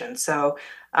conversation. So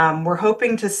we're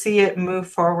hoping to see it move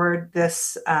forward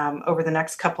this over the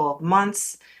next couple of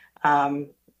months.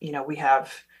 We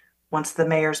have, once the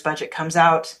mayor's budget comes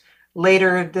out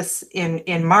later this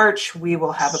in March, we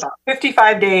will have about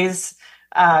 55 days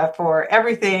for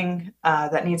everything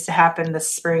that needs to happen this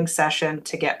spring session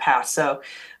to get passed. So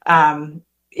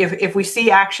if we see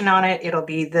action on it, it'll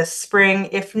be this spring.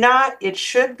 If not, it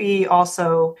should be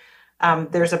also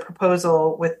There's a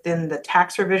proposal within the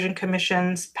Tax Revision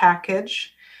Commission's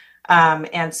package,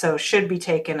 and so should be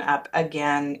taken up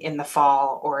again in the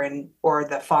fall or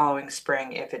the following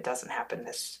spring if it doesn't happen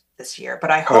this year.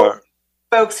 But I hope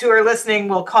folks who are listening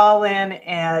will call in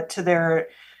to their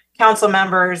council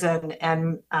members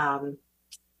and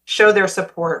show their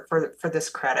support for this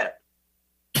credit.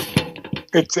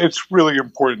 It's really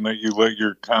important that you let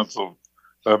your council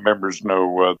members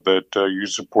know that you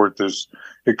support this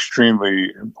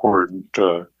extremely important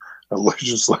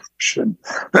legislation.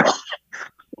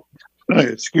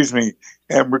 Excuse me.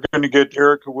 And we're going to get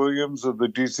Erica Williams of the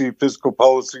DC Fiscal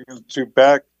Policy Institute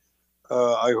back,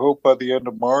 I hope by the end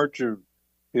of March,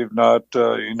 if not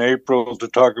in April, to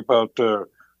talk about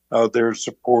their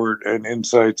support and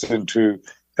insights into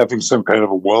having some kind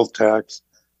of a wealth tax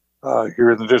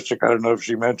here in the district. I don't know if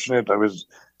she mentioned it. I was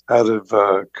out of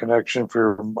connection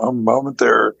for a moment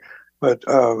there. But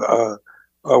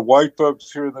white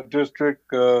folks here in the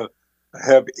district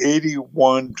have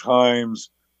 81 times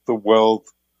the wealth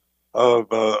of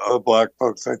black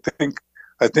folks. I think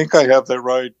I have that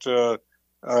right.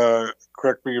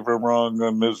 Correct me if I'm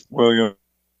wrong, Ms. Williams.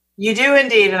 You do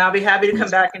indeed, and I'll be happy to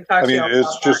come back and talk to you.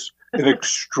 It's just an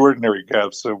extraordinary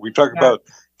gap. So we talk about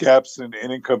gaps in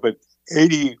income, but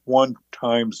 81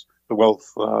 times the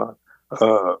wealth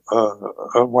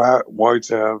whites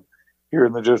have here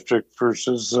in the district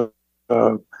versus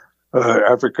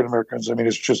African Americans. I mean,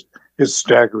 it's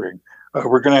staggering.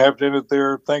 We're going to have to end it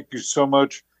there. Thank you so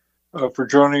much for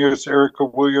joining us, Erica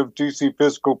Williams, DC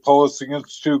Fiscal Policy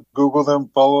Institute. Google them,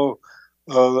 follow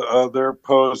their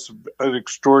posts. An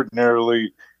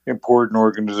extraordinarily important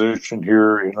organization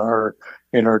here in our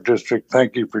district.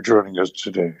 Thank you for joining us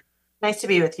today. Nice to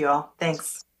be with you all.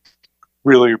 Thanks.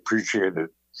 Really appreciate it.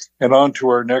 And on to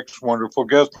our next wonderful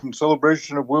guest. In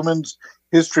celebration of Women's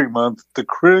History Month, the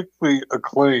critically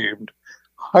acclaimed,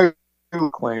 highly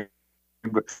acclaimed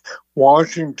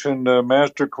Washington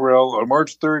Master Chorale on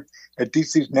March 3rd at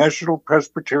DC's National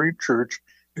Presbyterian Church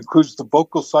includes the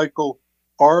vocal cycle,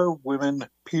 Are Women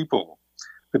People?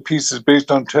 The piece is based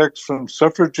on texts from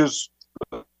suffragist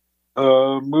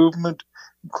movement,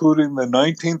 including the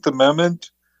 19th Amendment,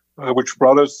 which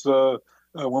brought us a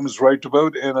woman's right to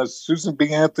vote, and a Susan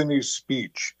B. Anthony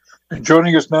speech. And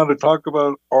joining us now to talk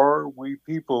about Are We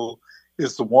People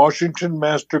is the Washington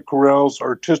Master Chorale's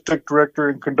artistic director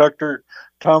and conductor,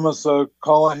 Thomas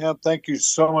Callahan. Thank you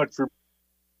so much for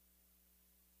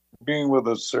being with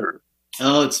us, sir.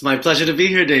 Oh, it's my pleasure to be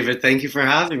here, David. Thank you for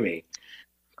having me.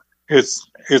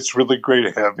 It's really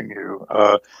great having you.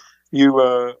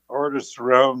 You artists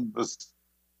around the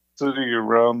city,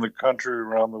 around the country,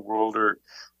 around the world are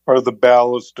the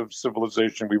ballast of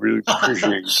civilization. We really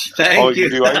appreciate all you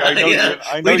do.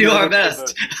 I know we do our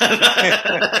best.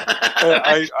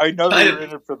 I know you're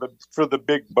in it for the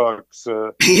big bucks.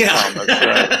 Yeah,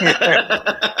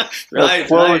 right.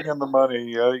 Flowing in the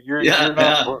money.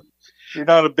 You're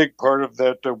not a big part of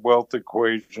that wealth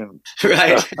equation,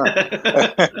 right?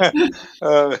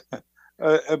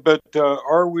 But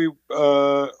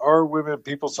Are Women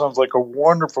People sounds like a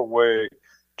wonderful way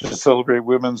to celebrate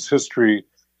women's history,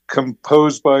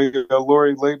 composed by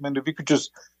Lori Laitman. If you could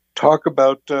just talk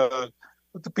about the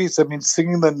piece. I mean,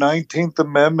 singing the 19th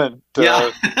Amendment.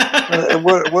 What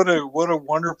a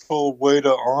wonderful way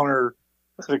to honor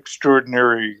an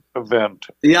extraordinary event.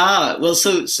 Yeah, well,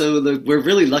 we're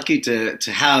really lucky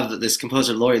to have this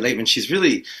composer, Lori Laitman. She's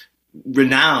really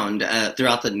renowned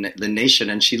throughout the nation,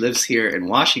 and she lives here in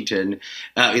Washington,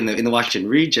 in the Washington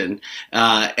region,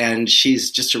 and she's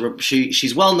just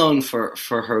she's well known for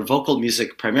her vocal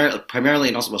music primarily,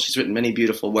 and also, well, she's written many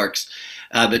beautiful works.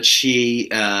 But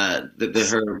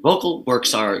her vocal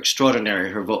works are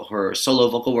extraordinary. Her solo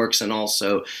vocal works, and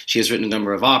also she has written a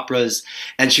number of operas.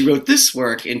 And she wrote this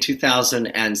work in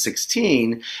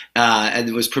 2016, and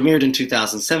it was premiered in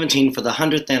 2017 for the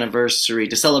 100th anniversary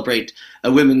to celebrate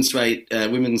a women's right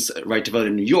to vote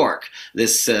in New York.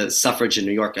 This suffrage in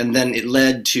New York, and then it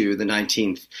led to the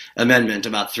 19th Amendment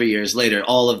about 3 years later.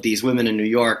 All of these women in New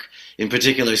York, in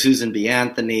particular Susan B.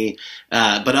 Anthony,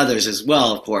 but others as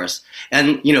well, of course.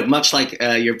 And, much like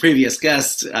your previous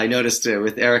guest, I noticed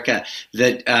with Erica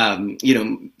that,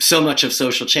 so much of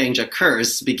social change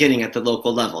occurs beginning at the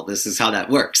local level. This is how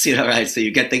that works, right? So you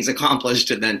get things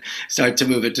accomplished and then start to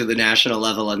move it to the national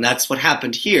level. And that's what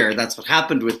happened here. That's what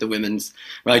happened with the women's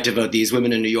right to vote. These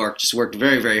women in New York just worked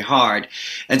very, very hard.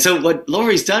 And so what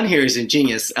Lori's done here is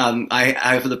ingenious. I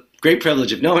have the great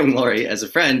privilege of knowing Laurie as a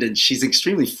friend, and she's an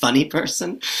extremely funny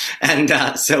person. And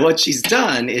so what she's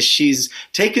done is she's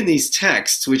taken these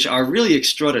texts, which are really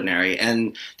extraordinary,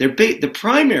 and the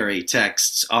primary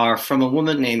texts are from a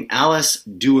woman named Alice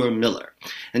Duer Miller.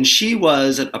 And she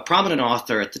was a prominent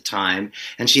author at the time,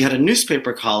 and she had a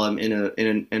newspaper column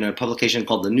in a publication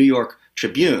called the New York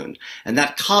Tribune, and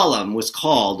that column was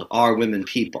called Are Women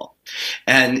People?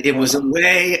 And it was a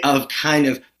way of kind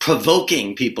of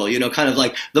provoking people, kind of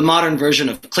like the modern version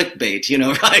of clickbait,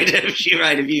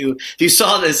 right? If you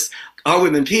saw this Are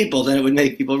Women People, then it would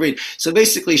make people read. So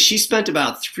basically, she spent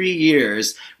about 3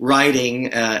 years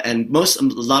writing and a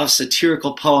lot of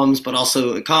satirical poems, but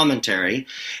also commentary.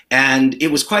 And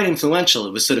it was quite influential.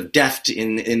 It was sort of deft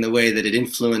in the way that it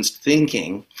influenced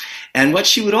thinking. And what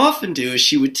she would often do is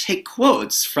she would take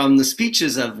quotes from the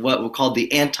speeches of what were called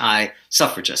the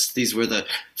anti-suffragists. These were the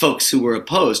folks who were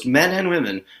opposed, men and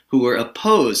women, who were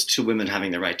opposed to women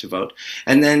having the right to vote.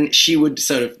 And then she would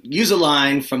sort of use a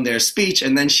line from their speech,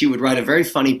 and then she would write a very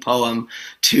funny poem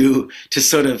to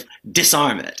sort of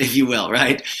disarm it, if you will,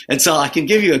 right? And so I can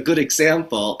give you a good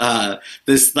example.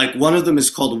 One of them is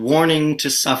called Warning to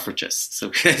Suffragists.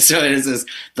 Okay, so it is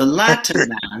the Latin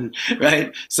man,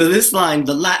 right? So this line,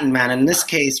 the Latin man, in this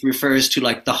case refers to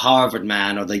like the Harvard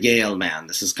man or the Yale man.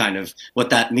 This is kind of what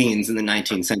that means in the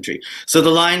 19th century. So the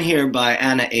line here by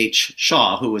Anna H.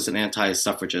 Shaw, who was an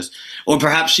anti-suffragist, or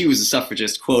perhaps she was a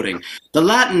suffragist, quoting, "The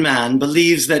Latin man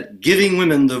believes that giving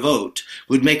women the vote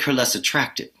would make her less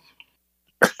attractive."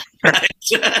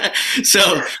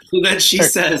 So then she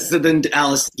says, so then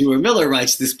Alice Duer Miller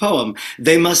writes this poem,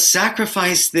 "They must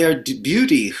sacrifice their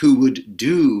beauty who would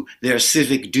do their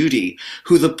civic duty,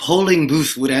 who the polling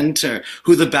booth would enter,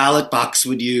 who the ballot box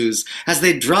would use. As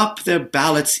they drop their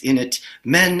ballots in it,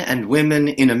 men and women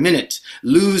in a minute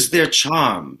lose their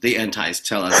charm," the antis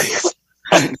tell us.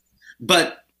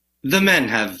 But the men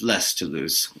have less to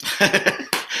lose.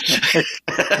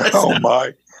 Oh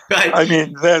my. Right. I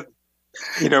mean,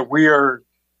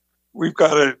 we've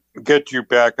got to get you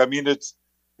back. I mean, it's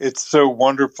so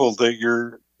wonderful that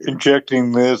you're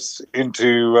injecting this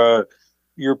into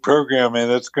your program,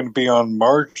 and it's going to be on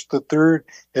March the 3rd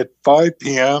at 5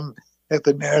 p.m. at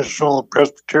the National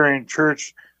Presbyterian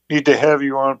Church. Need to have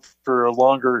you on for a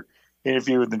longer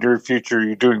interview in the near future.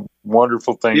 You're doing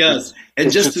wonderful things. Yes, and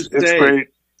it's great.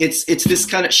 It's this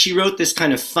kind of, she wrote this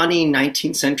kind of funny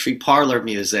 19th century parlor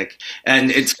music,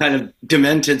 and it's kind of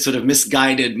demented, sort of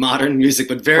misguided modern music,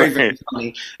 but very, very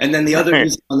funny. And then the other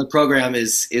music on the program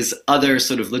is other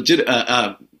sort of legit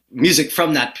music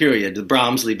from that period, the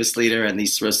Brahms Liebeslieder and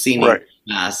these Rossini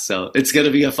Mass. So it's going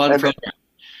to be a fun program.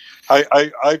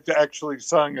 I've actually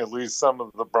sung at least some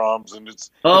of the Brahms, and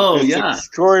it's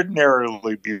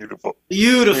extraordinarily beautiful.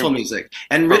 Beautiful music,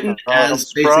 and written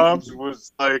as Brahms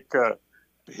was like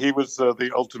he was the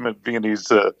ultimate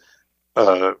Viennese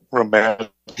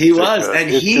romantic. He was, and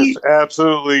he's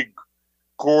absolutely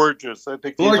gorgeous. I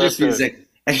think gorgeous music.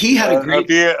 And he had a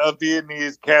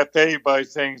Viennese cafe by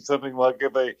saying something like,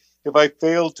 "If I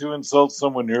failed to insult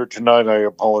someone here tonight, I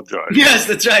apologize." Yes,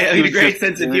 that's right. I mean, a great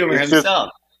sense of humor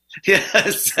himself.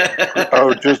 Yes.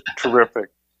 Oh, just terrific.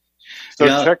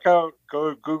 So go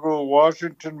Google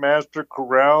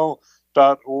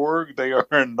WashingtonMasterChorale.org. They are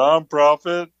a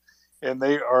nonprofit, and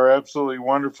they are absolutely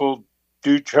wonderful.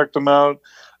 Do check them out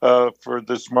for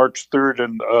this March 3rd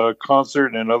and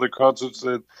concert and other concerts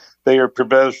that they are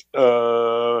presenting.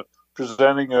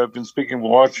 I've been speaking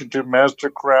with Washington Master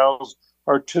Chorale's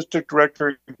Artistic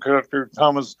Director and Conductor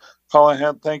Thomas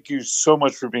Callahan. Thank you so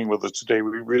much for being with us today.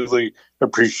 We really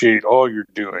appreciate all you're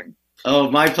doing. Oh,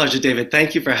 my pleasure, David.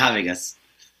 Thank you for having us.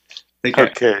 Take care.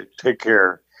 Okay, take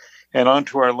care. And on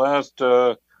to our last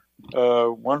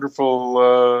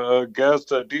wonderful guest.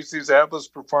 DC's Atlas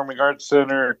Performing Arts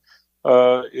Center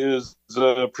is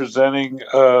presenting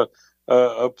a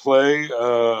play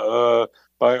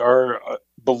by our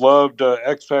beloved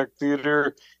X-Pac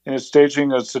Theater, and is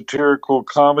staging a satirical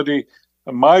comedy.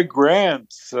 My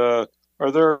Grants, are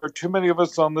there too many of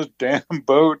us on this damn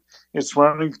boat? It's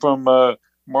running from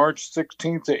March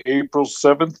 16th to April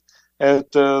 7th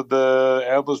at the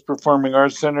Atlas Performing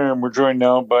Arts Center, and we're joined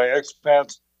now by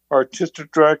X-Pac's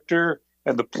Artistic Director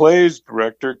and the play's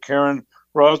director, Karen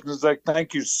Rosnizek.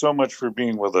 Thank you so much for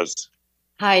being with us.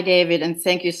 Hi, David, and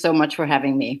thank you so much for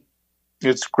having me.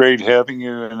 It's great having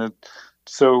you, and it's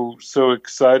so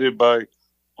excited by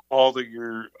all that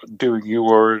you're doing. You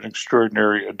are an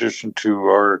extraordinary addition to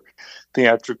our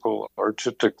theatrical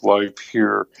artistic life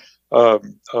here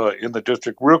in the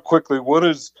district. Real quickly, what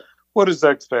is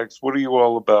X-Pac? What are you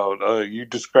all about? You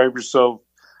describe yourself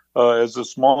as a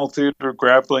small theater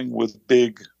grappling with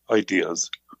big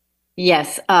ideas.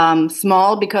 Yes,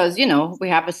 small because, we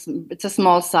have it's a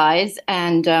small size,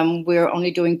 and we're only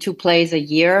doing 2 plays a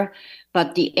year.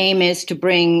 But the aim is to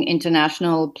bring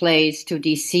international plays to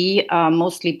DC,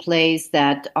 mostly plays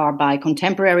that are by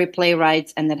contemporary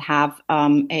playwrights and that have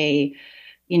a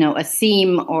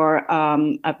theme or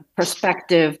a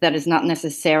perspective that is not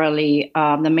necessarily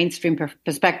the mainstream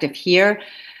perspective here.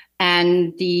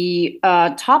 And the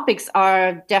topics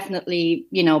are definitely,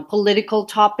 political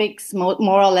topics, more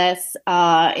or less.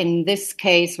 In this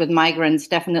case, with migrants,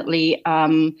 definitely,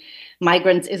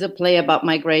 Migrants is a play about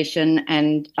migration,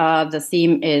 and the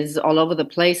theme is all over the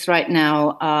place right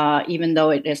now, even though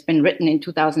it has been written in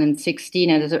 2016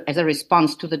 as a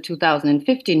response to the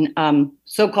 2015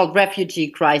 so-called refugee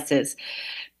crisis.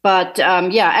 But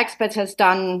Expats has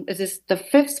done, is this the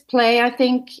 5th play, I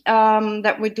think,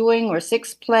 that we're doing, or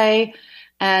 6th play?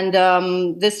 And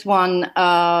this one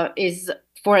is,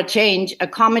 for a change, a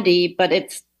comedy, but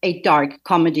it's a dark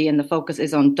comedy, and the focus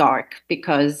is on dark,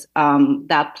 because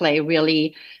that play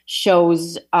really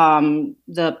shows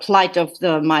the plight of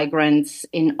the migrants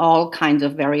in all kinds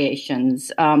of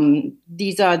variations.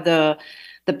 These are the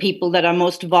people that are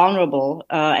most vulnerable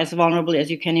as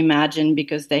you can imagine,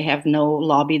 because they have no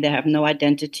lobby, they have no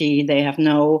identity, they have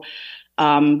no,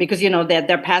 because,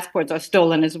 their passports are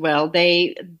stolen as well.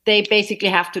 They basically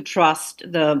have to trust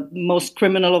the most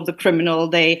criminal of the criminal.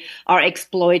 They are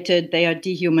exploited, they are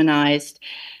dehumanized.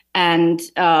 And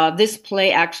this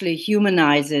play actually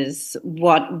humanizes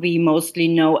what we mostly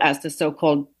know as the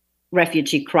so-called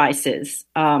refugee crisis,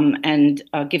 and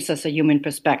gives us a human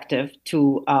perspective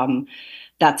to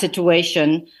that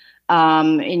situation.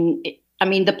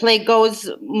 The play goes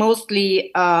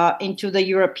mostly into the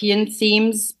European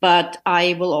themes, but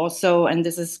I will also, and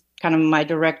this is kind of my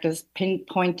director's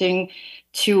pinpointing,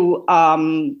 to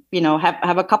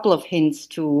have a couple of hints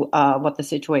to what the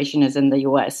situation is in the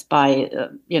US by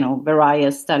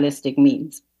various stylistic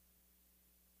means.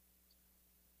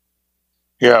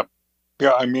 Yeah.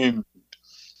 I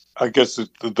guess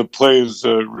the play is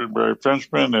written by a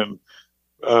Frenchman and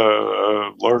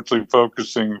largely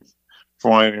focusing,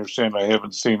 from what I understand, I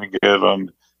haven't seen it yet, on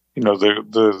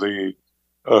the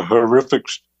horrific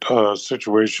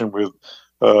situation with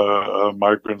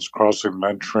migrants crossing the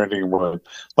Mediterranean.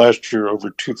 Last year,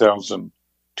 over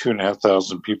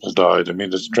 2,500 people died.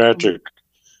 It's tragic,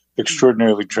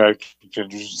 extraordinarily tragic.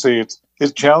 And you say it's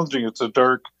challenging. It's a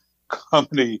dark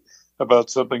comedy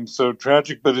about something so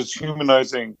tragic, but it's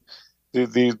humanizing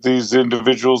these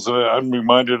individuals. I'm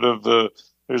reminded of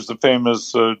there's the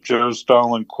famous Joe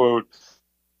Stalin quote: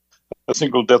 "A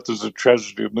single death is a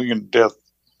tragedy. A million deaths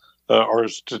are a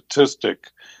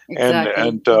statistic."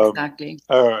 Exactly.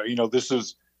 This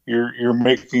is you're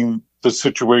making the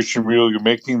situation real. You're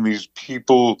making these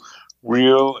people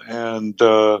real, and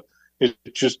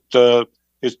it's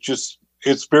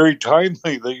very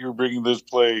timely that you're bringing this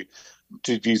play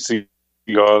to DC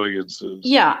audiences.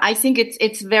 Yeah, I think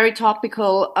it's very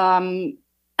topical.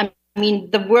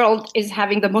 The world is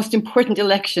having the most important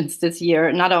elections this year,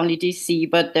 not only DC,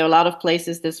 but there are a lot of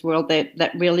places this world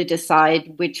that really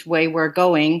decide which way we're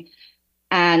going.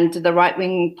 And the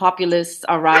right-wing populists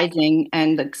are rising,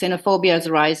 and the xenophobia is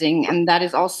rising. And that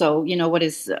is also, what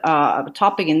is a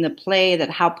topic in the play, that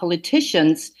how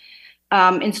politicians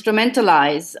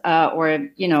instrumentalize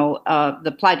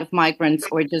the plight of migrants,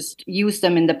 or just use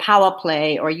them in the power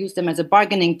play, or use them as a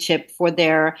bargaining chip for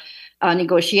their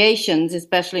negotiations,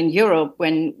 especially in Europe,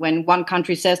 when one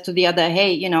country says to the other,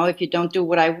 hey, if you don't do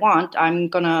what I want, I'm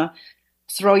going to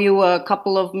throw you a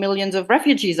couple of millions of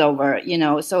refugees over,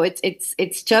 So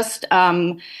it's just,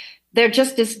 they're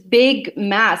just this big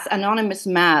mass, anonymous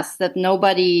mass that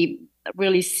nobody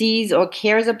really sees or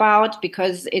cares about,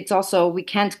 because it's also, we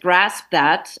can't grasp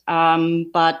that.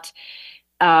 But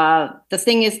the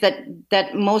thing is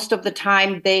that most of the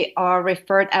time they are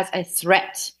referred as a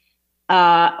threat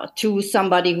to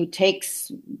somebody who takes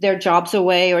their jobs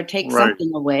away or takes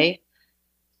something away.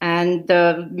 And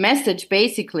the message,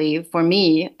 basically, for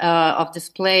me, of this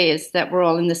play is that we're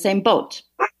all in the same boat,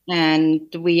 and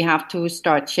we have to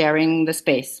start sharing the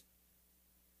space.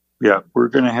 Yeah, we're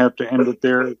going to have to end it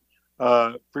there.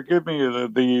 Forgive me,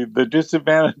 the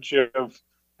disadvantage of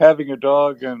having a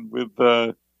dog and with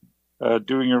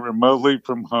doing it remotely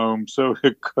from home, so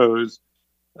it goes.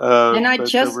 Can I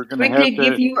just quickly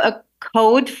give you a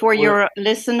code for your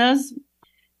listeners,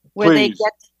 where please. They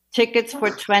get tickets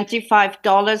for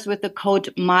 $25 with the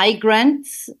code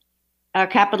migrants,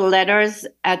 capital letters,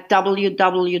 at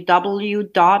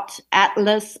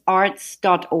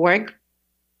www.atlasarts.org.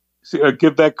 So,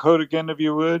 give that code again, if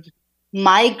you would.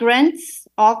 Migrants,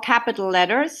 all capital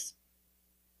letters.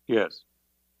 Yes.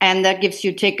 and that gives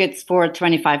you tickets for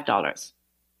 $25.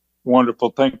 Wonderful.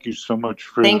 Thank you so much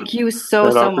for Thank you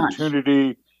so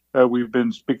opportunity. We've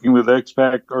been speaking with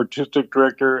XPAC Artistic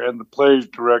Director and the Plays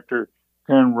Director,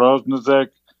 Karen Rosnazek.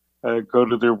 Go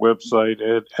to their website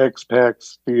at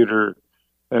XPAC's Theater,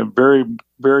 very,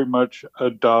 very much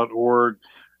 .org.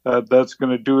 That's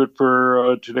going to do it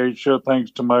for today's show.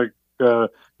 Thanks to Mike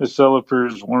Nacella for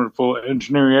his wonderful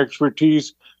engineering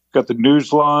expertise. Got the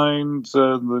news lines,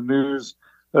 the news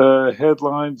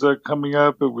headlines coming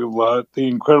up. We'll the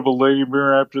Incredible Lady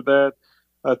Mirror after that.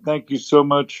 Thank you so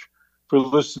much for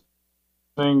listening.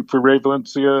 For Ray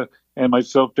Valencia and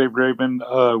myself, Dave Raven,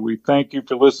 we thank you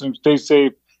for listening. Stay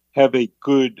safe. Have a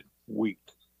good week.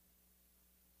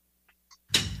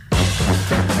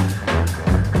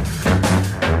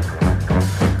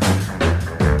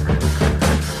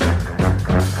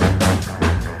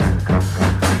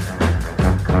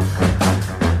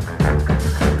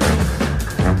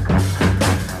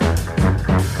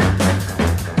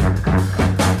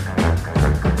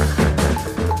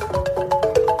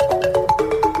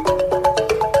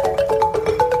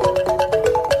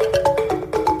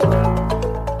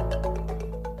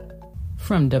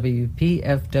 From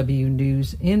WPFW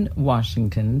News in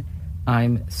Washington,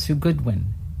 I'm Sue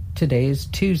Goodwin. Today is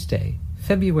Tuesday,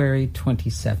 February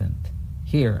 27th.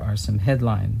 Here are some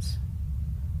headlines.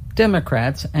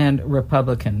 Democrats and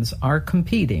Republicans are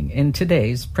competing in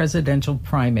today's presidential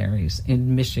primaries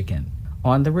in Michigan.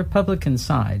 On the Republican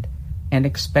side, an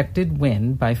expected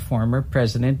win by former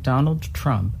President Donald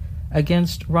Trump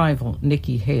against rival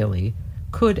Nikki Haley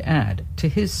could add to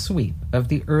his sweep of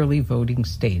the early voting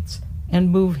states and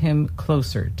move him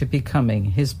closer to becoming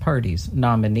his party's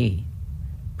nominee.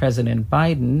 President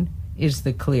Biden is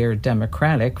the clear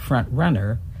Democratic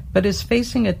frontrunner, but is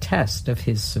facing a test of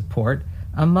his support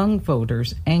among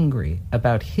voters angry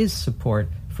about his support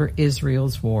for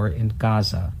Israel's war in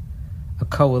Gaza. A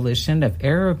coalition of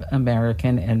Arab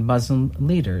American and Muslim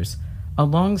leaders,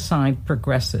 alongside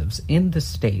progressives in the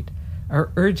state,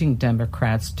 are urging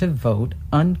Democrats to vote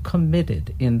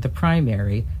uncommitted in the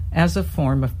primary as a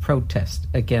form of protest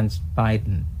against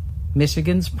Biden.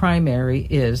 Michigan's primary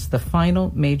is the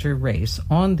final major race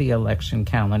on the election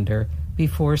calendar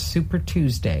before Super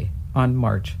Tuesday on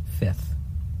March 5th.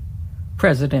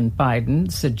 President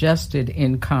Biden suggested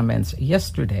in comments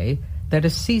yesterday that a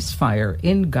ceasefire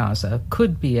in Gaza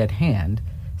could be at hand,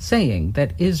 saying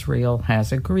that Israel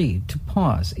has agreed to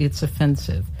pause its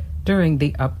offensive during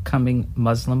the upcoming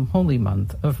Muslim holy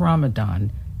month of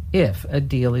Ramadan if a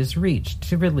deal is reached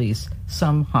to release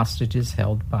some hostages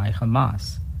held by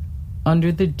Hamas.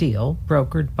 Under the deal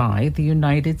brokered by the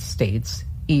United States,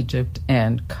 Egypt,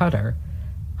 and Qatar,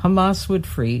 Hamas would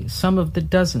free some of the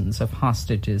dozens of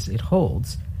hostages it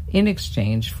holds in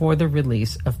exchange for the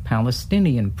release of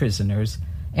Palestinian prisoners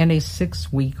and a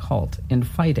 6-week halt in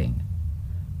fighting.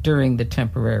 During the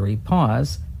temporary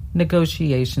pause,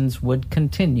 negotiations would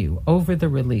continue over the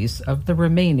release of the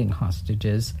remaining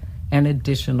hostages and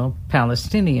additional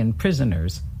Palestinian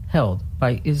prisoners held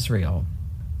by Israel.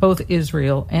 Both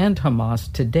Israel and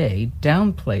Hamas today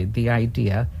downplayed the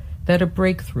idea that a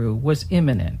breakthrough was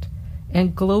imminent,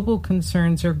 and global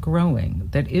concerns are growing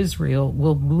that Israel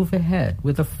will move ahead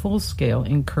with a full-scale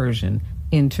incursion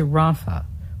into Rafah,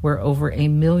 where over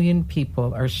 1 million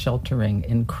people are sheltering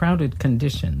in crowded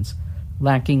conditions,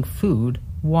 lacking food,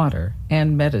 water,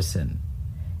 and medicine.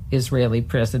 Israeli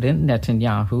President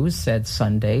Netanyahu said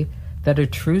Sunday that a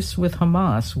truce with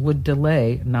Hamas would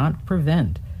delay, not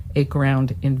prevent, a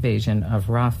ground invasion of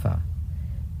Rafah.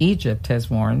 Egypt has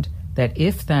warned that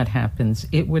if that happens,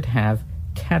 it would have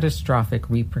catastrophic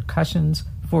repercussions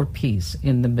for peace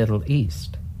in the Middle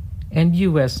East. And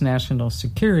U.S. National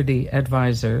Security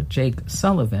Advisor Jake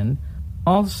Sullivan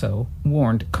also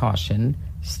warned caution,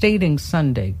 stating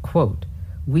Sunday, quote,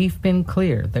 "We've been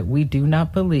clear that we do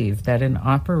not believe that an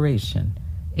operation,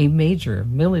 a major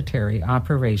military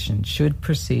operation, should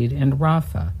proceed in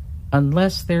Rafah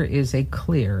unless there is a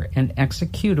clear and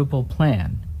executable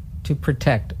plan to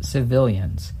protect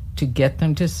civilians, to get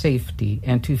them to safety,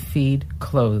 and to feed,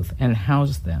 clothe, and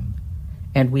house them.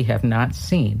 And we have not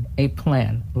seen a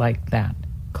plan like that,"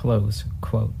 close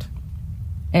quote.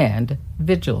 And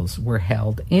vigils were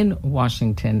held in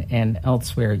Washington and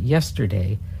elsewhere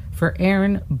yesterday for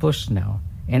Aaron Bushnell,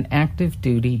 an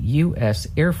active-duty U.S.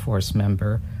 Air Force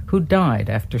member who died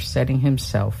after setting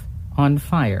himself on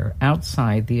fire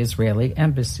outside the Israeli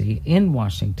embassy in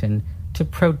Washington to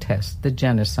protest the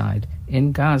genocide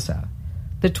in Gaza.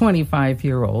 The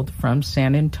 25-year-old from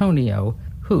San Antonio,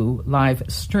 who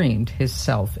live-streamed his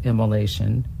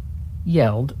self-immolation,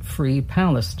 yelled "Free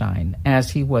Palestine"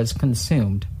 as he was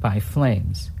consumed by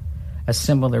flames. A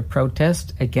similar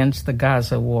protest against the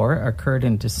Gaza war occurred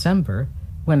in December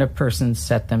when a person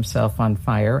set themselves on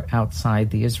fire outside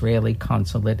the Israeli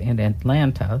consulate in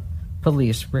Atlanta.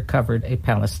 Police recovered a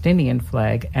Palestinian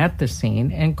flag at the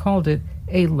scene and called it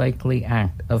a likely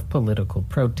act of political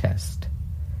protest.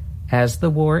 As the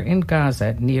war in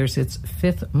Gaza nears its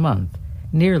 5th month,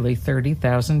 nearly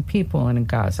 30,000 people in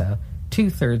Gaza,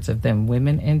 2/3 of them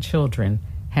women and children,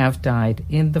 have died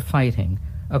in the fighting,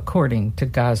 according to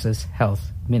Gaza's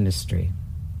health ministry.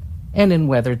 And in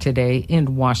weather today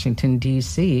in Washington,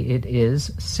 D.C., it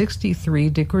is 63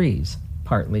 degrees,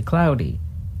 partly cloudy.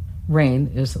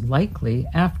 Rain is likely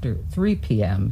after 3 p.m.